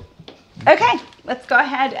 yeah, right. Okay, let's go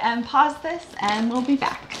ahead and pause this, and we'll be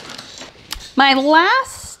back. My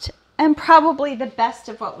last and probably the best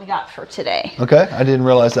of what we got for today. Okay, I didn't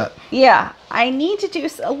realize that. Yeah, I need to do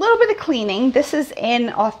a little bit of cleaning. This is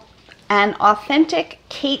in an authentic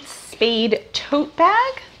Kate Spade tote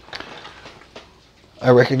bag. I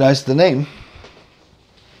recognize the name.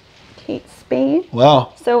 Kate Spade.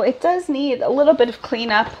 Wow. So it does need a little bit of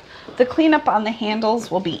cleanup. The cleanup on the handles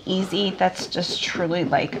will be easy. That's just truly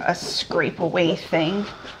like a scrape away thing.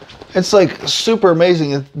 It's like super amazing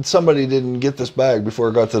that somebody didn't get this bag before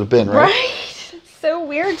it got to the bin, right? Right. It's so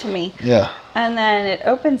weird to me. Yeah. And then it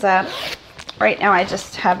opens up. Right now I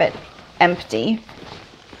just have it empty.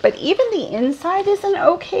 But even the inside is an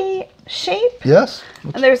okay shape. Yes.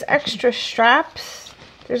 And there's extra straps.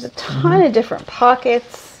 There's a ton of different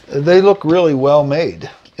pockets. They look really well made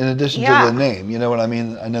in addition to Yeah. the name. You know what I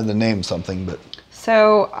mean? I know the name's something, but...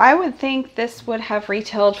 So I would think this would have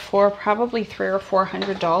retailed for probably $300 or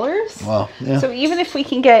 $400. Wow. Yeah. So even if we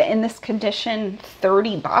can get in this condition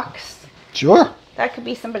 $30, Sure. that could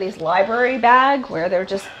be somebody's library bag where they're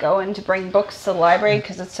just going to bring books to the library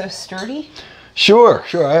because it's so sturdy. Sure.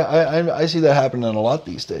 I see that happening a lot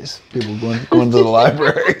these days. People going to the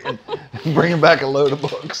library and bringing back a load of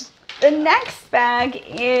books. The next bag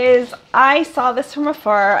is, I saw this from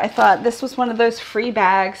afar. I thought this was one of those free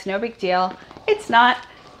bags, no big deal. It's not.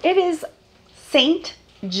 It is St.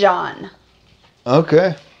 John.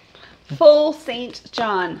 Okay. Full St.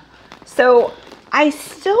 John. So I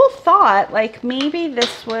still thought like maybe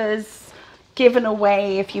this was given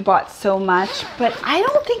away if you bought so much, but I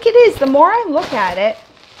don't think it is. The more I look at it,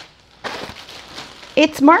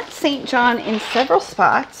 it's marked St. John in several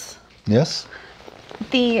spots. Yes.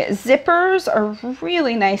 The zippers are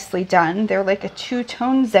really nicely done. They're like a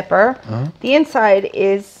 2-tone zipper. The inside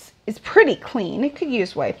is pretty clean. It could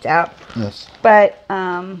use wiped out. Yes. But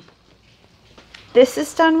this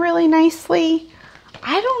is done really nicely.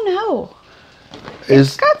 I don't know.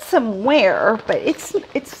 It's got some wear, but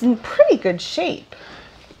it's in pretty good shape.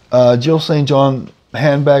 Jill St. John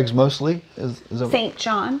handbags mostly? Is that St.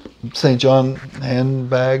 John? St. John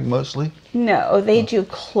handbag mostly? No, they do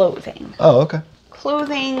clothing. Oh, okay.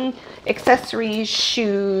 Clothing, accessories,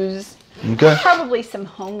 shoes, Okay. probably some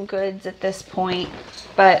home goods at this point.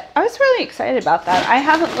 But I was really excited about that. I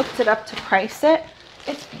haven't looked it up to price it.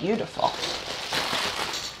 It's beautiful.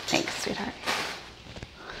 Thanks, sweetheart.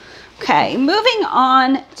 Okay, moving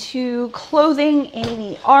on to clothing in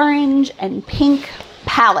the orange and pink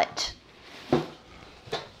palette.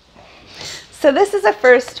 So this is the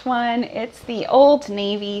first one. It's the Old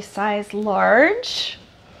Navy size large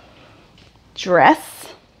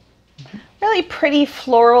dress. Really pretty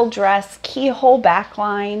floral dress, keyhole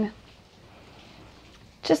backline.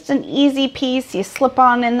 Just an easy piece. You slip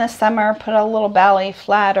on in the summer, put a little ballet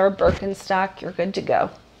flat or Birkenstock, you're good to go.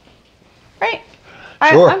 Right?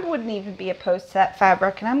 Sure. I wouldn't even be opposed to that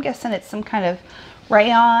fabric, and I'm guessing it's some kind of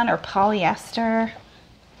rayon or polyester.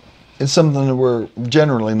 It's something that we're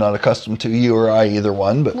generally not accustomed to, you or I, either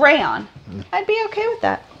one, but... Rayon. I'd be okay with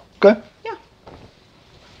that. Okay. Yeah.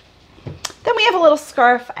 Then we have a little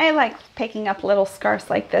scarf. I like picking up little scarves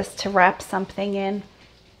like this to wrap something in.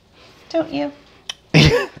 Don't you?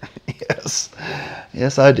 Yes.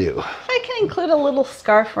 Yes, I do. I can include a little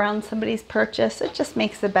scarf around somebody's purchase. It just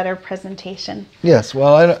makes a better presentation. Yes,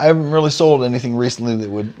 well, I haven't really sold anything recently that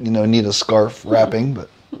would, need a scarf wrapping, but...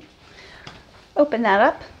 Open that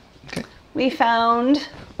up. Okay. We found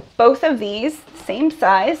both of these, same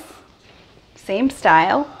size, same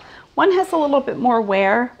style. One has a little bit more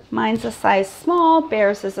wear. Mine's a size small,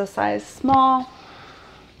 Bear's is a size small.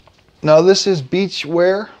 Now, this is beach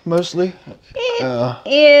wear, mostly? It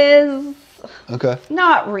is Okay.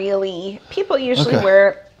 not really. People usually Okay.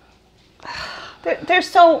 wear it. There's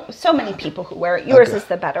so many people who wear it. Yours Okay. is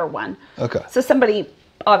the better one. Okay. So somebody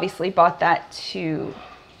obviously bought that to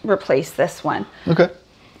replace this one. Okay.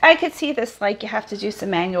 I could see this like you have to do some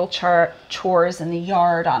manual chores in the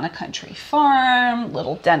yard on a country farm,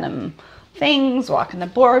 little denim things, walking the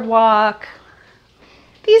boardwalk.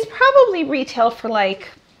 These probably retail for like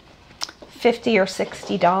 $50 or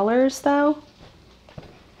 $60 though.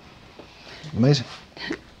 Amazing.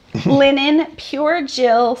 Linen, pure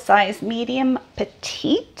Jill, size medium,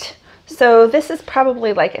 petite. So this is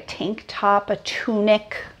probably like a tank top, a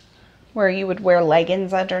tunic, where you would wear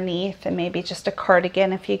leggings underneath and maybe just a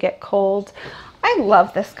cardigan if you get cold. I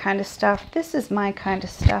love this kind of stuff. This is my kind of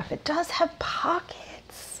stuff. It does have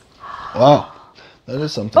pockets. Wow. That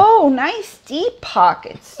is something. Oh, nice deep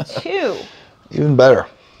pockets too. Even better.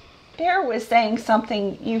 Bear was saying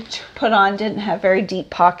something you put on didn't have very deep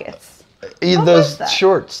pockets. What Those was that?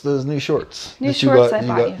 shorts, those new shorts. New that shorts I you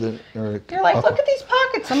bought got You're like, look at these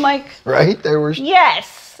pockets. I'm like, Right? They were...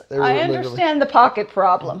 yes, They were I literally- understand the pocket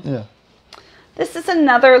problem. Yeah. This is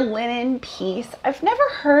another linen piece. I've never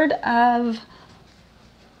heard of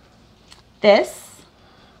this.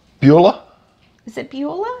 Beulah? Is it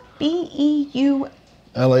Beulah? B-E-U-I-A?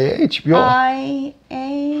 L-A-H. Beulah.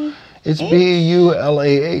 It's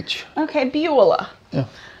B-U-L-A-H. Okay, Beulah. Yeah.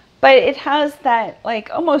 But it has that like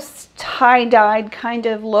almost tie-dyed kind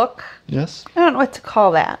of look. Yes. I don't know what to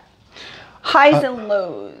call that. Highs and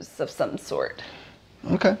lows of some sort.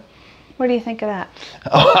 Okay. What do you think of that?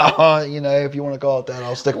 If you want to call it that,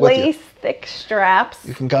 I'll stick with you. Lace, thick straps,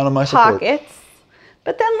 You can count on my support. pockets.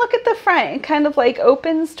 But then look at the front. It kind of like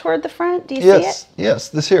opens toward the front. Do you see Yes. it? Yes.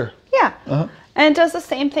 This here. Yeah. Uh-huh. And it does the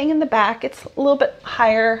same thing in the back. It's a little bit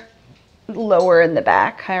higher, lower in the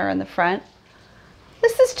back, higher in the front.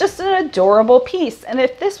 This is just an adorable piece. And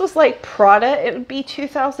if this was like Prada, it would be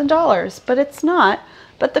 $2,000, but it's not.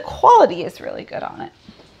 But the quality is really good on it.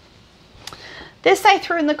 This I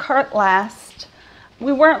threw in the cart last.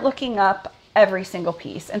 We weren't looking up every single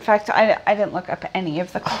piece. In fact, I didn't look up any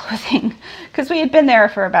of the clothing because we had been there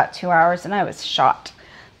for about 2 hours and I was shot.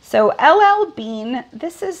 So LL Bean,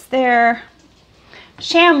 this is their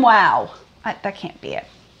ShamWow. That can't be it.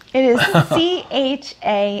 It is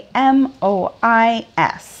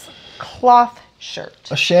C-H-A-M-O-I-S. Cloth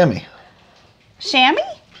shirt. A chamois.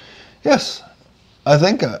 Chamois? Yes. I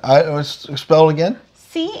think I was spelled again.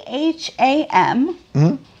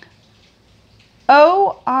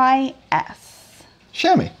 C-H-A-M-O-I-S.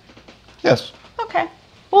 Chamois. Yes. Okay.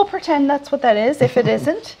 We'll pretend that's what that is if it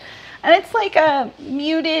isn't. And it's like a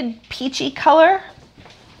muted peachy color.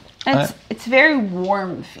 And it's very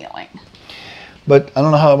warm feeling. But I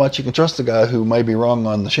don't know how much you can trust the guy who might be wrong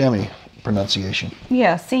on the chamois pronunciation.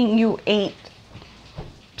 Yeah, seeing you ate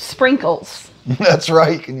sprinkles. That's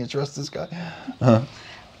right. Can you trust this guy? Uh-huh.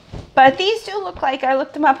 But these do look like, I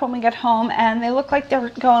looked them up when we got home, and they look like they're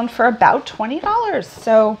going for about $20.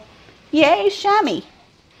 So, yay, chamois.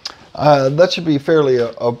 That should be fairly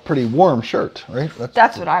a pretty warm shirt, right?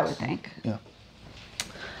 That's what I would think. Yeah.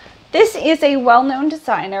 This is a well-known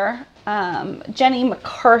designer. Jenny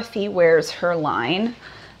McCarthy wears her line.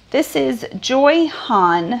 This is Joy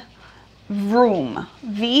Han Vroom.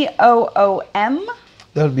 V-O-O-M.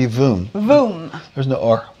 That would be Voom. Voom. There's no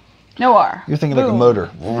R. No R. You're thinking Voom. like a motor.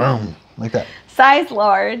 Vroom. Like that. Size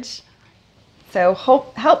large. So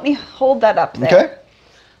help me hold that up there. Okay.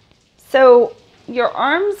 So your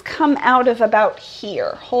arms come out of about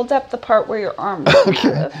here. Hold up the part where your arms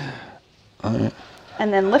come out of. All right.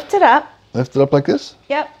 And then lift it up. Lift it up like this?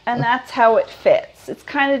 Yep, and that's how it fits. It's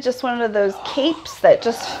kind of just one of those capes that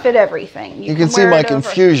just fit everything. You can see my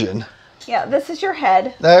confusion. Yeah, this is your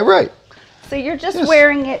head. Right. So you're just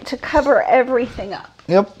wearing it to cover everything up.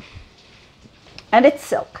 Yep. And it's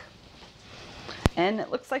silk. And it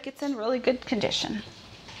looks like it's in really good condition.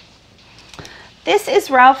 This is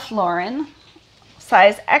Ralph Lauren,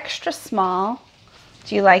 size extra small.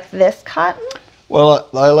 Do you like this cotton? Well,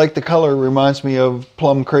 I like the color. Reminds me of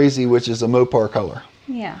Plum Crazy, which is a Mopar color.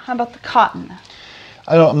 Yeah. How about the cotton?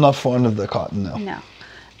 I'm not fond of the cotton, though. No.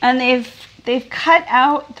 And they've cut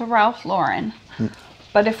out the Ralph Lauren.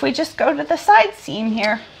 But if we just go to the side seam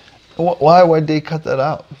here. Why would they cut that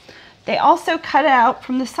out? They also cut it out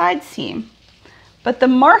from the side seam. But the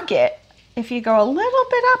market, if you go a little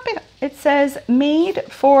bit up, it says made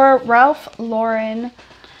for Ralph Lauren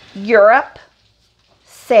Europe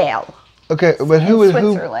sale. Okay, but who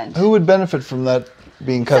would benefit from that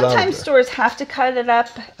being cut out? Sometimes stores have to cut it up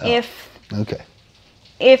if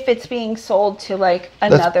it's being sold to like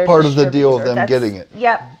another. That's part of the deal of them getting it.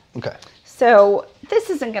 Yep. Okay. So this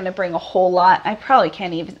isn't going to bring a whole lot. I probably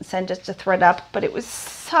can't even send it to thread up, but it was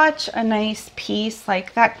such a nice piece.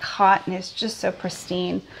 Like that cotton is just so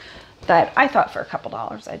pristine that I thought for a couple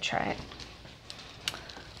dollars I'd try it.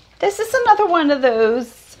 This is another one of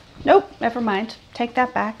those. Nope, never mind. Take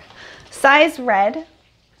that back. Size red.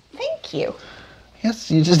 Thank you.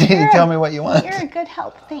 Yes, you just need to tell me what you want. You're a good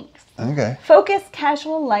help. Thanks. Okay. Focus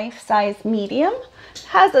Casual Life, size medium.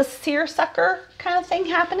 Has a seersucker kind of thing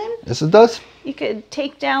happening. Yes, it does. You could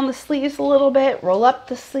take down the sleeves a little bit, roll up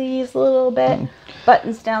the sleeves a little bit,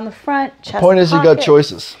 buttons down the front, chest The point is you got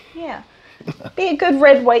choices. Yeah. Be a good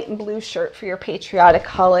red, white, and blue shirt for your patriotic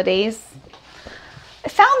holidays. I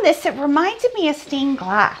found this. It reminded me of stained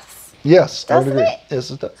glass. Yes, Doesn't I would agree. it?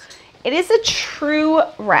 Yes, it does. It is a true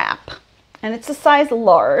wrap, and it's a size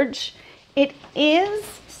large. It is,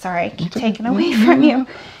 sorry, I keep taking away from you.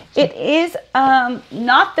 It is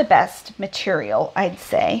not the best material, I'd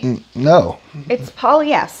say. No. It's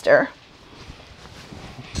polyester.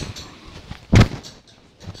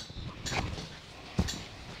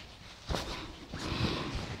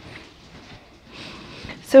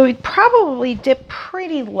 So we'd probably dip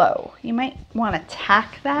pretty low. You might want to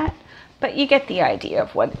tack that, but you get the idea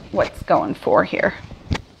of what's going for here,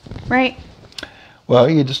 right? Well,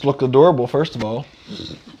 you just look adorable, first of all.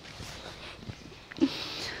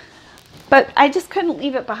 But I just couldn't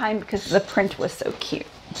leave it behind because the print was so cute.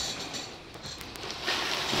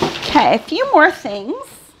 Okay, a few more things.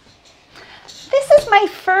 This is my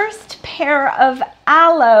first pair of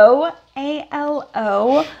Alo,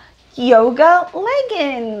 A-L-O, yoga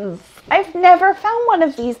leggings. I've never found one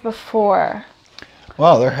of these before.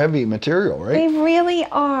 Wow, they're heavy material, right? They really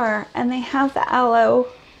are, and they have the aloe.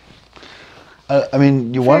 I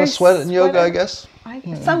mean, you want to sweat in yoga, I guess?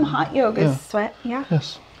 Some hot yogas sweat, yeah.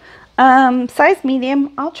 Yes. Size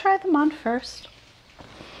medium. I'll try them on first.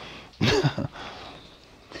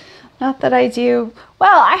 Not that I do.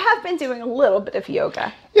 Well, I have been doing a little bit of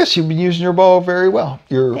yoga. Yes, you've been using your ball very well.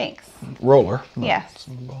 Your Thanks. roller. Yes.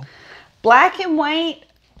 Black and white,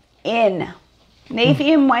 in.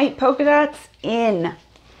 Navy and white polka dots, in.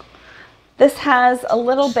 This has a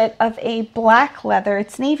little bit of a black leather.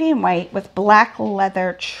 It's navy and white with black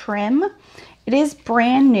leather trim. It is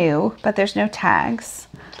brand new, but there's no tags.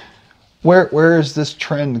 Where is this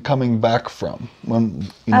trend coming back from? When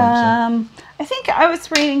you know what I'm saying? I think I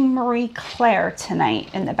was reading Marie Claire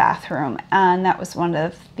tonight in the bathroom, and that was one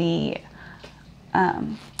of the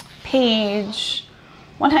page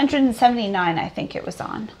 179, I think it was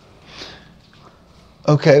on.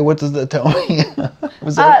 Okay, what does that tell me?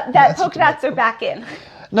 That polka dots are back in.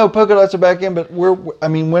 No, polka dots are back in, but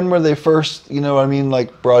when were they first,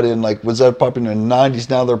 like brought in? Like, was that popular in the 90s?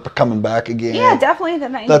 Now they're coming back again. Yeah, definitely the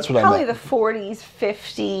 90s. That's what probably I meant. the 40s,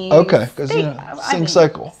 50s. Okay, because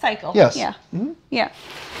cycle. Yes. Yeah. Yeah.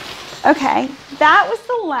 Okay, that was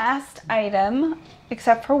the last item.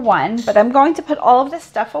 except for one, but I'm going to put all of this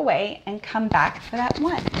stuff away and come back for that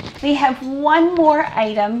one. We have one more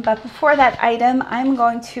item, but before that item, I'm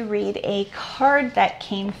going to read a card that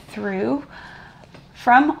came through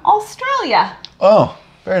from Australia. Oh,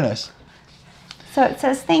 very nice. So it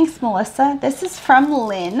says, thanks, Melissa. This is from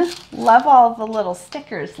Lynn. Love all the little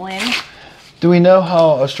stickers, Lynn. Do we know how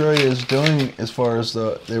Australia is doing as far as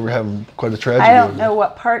they were having quite a tragedy? I don't know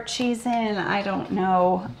what part she's in. I don't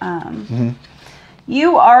know.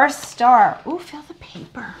 You are a star. Ooh, feel the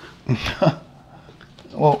paper.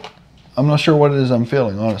 Well, I'm not sure what it is I'm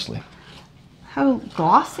feeling, honestly. How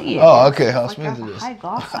glossy it is. Oh, okay, how It's smooth like it is. high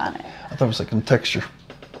gloss on it. I thought it was like in texture.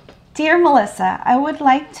 Dear Melissa, I would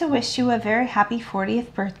like to wish you a very happy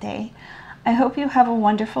 40th birthday. I hope you have a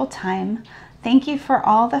wonderful time. Thank you for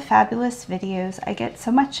all the fabulous videos. I get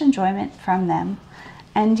so much enjoyment from them.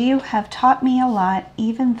 And you have taught me a lot,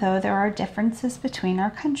 even though there are differences between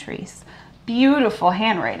our countries. Beautiful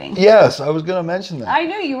handwriting. Yes, I was going to mention that. I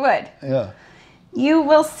knew you would. Yeah. You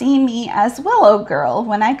will see me as Willow Girl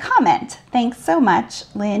when I comment. Thanks so much,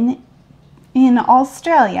 Lynn in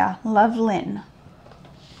Australia. Love, Lynn.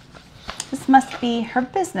 This must be her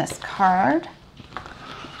business card.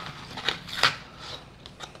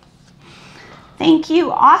 Thank you,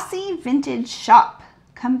 Aussie Vintage Shop.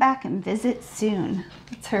 Come back and visit soon.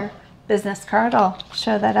 It's her business card. I'll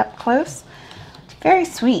show that up close. Very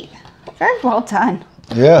sweet. Very well done.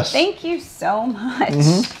 Yes. Thank you so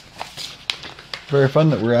much. Very fun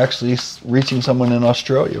that we're actually reaching someone in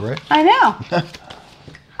Australia, right? I know.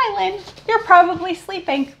 Hi, Lynn. You're probably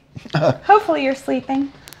sleeping. Hopefully you're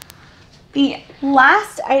sleeping. The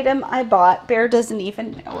last item I bought, Bear doesn't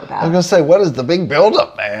even know I was about. going to say, what is the big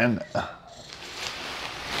buildup, man?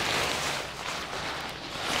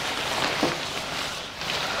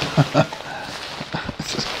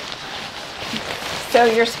 So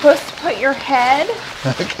you're supposed to put your head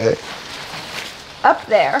Okay. up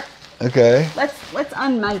there. Okay. Let's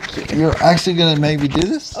unmic you. You're actually going to make me do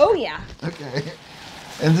this? Oh yeah. Okay.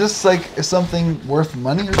 Is this like something worth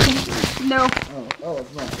money or something? No, Oh,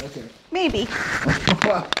 it's not. Okay. maybe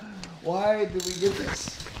Why did we get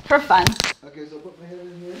this? for fun. Okay, so put my head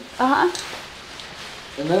in here. Uh-huh.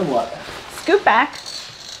 And then what? Scoot back.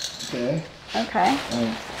 Okay. Okay.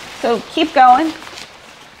 So keep going.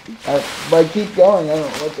 If I keep going, I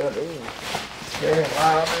don't know what that is. It's very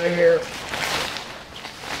loud in here.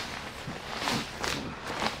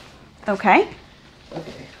 Okay.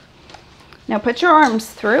 Okay. Now put your arms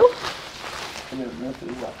through. I didn't know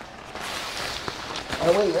through what.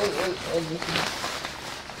 Oh, wait.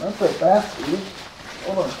 Not so fast, dude.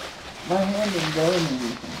 Hold on. My hand didn't go in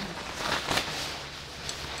anything.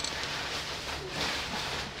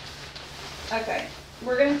 Okay.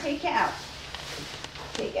 We're going to take you out.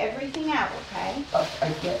 Take everything out, okay? I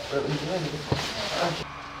can't really do anything.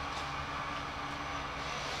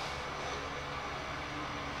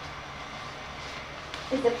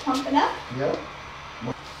 Is it pumping up? Yep.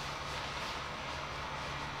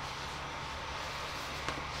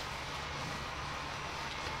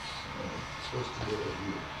 Supposed to get it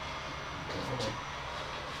here.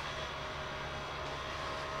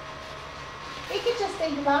 We could just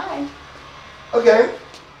say goodbye. Okay.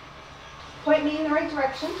 Point me in the right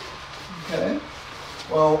direction. Okay.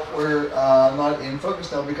 Well, we're not in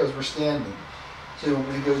focus now because we're standing. So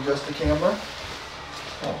we go adjust the camera.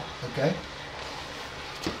 Oh, okay.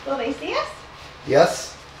 Will they see us?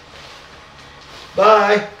 Yes.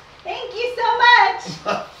 Bye. Thank you so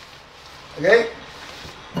much. Okay.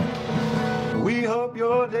 We hope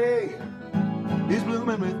your day is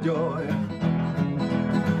blooming with joy.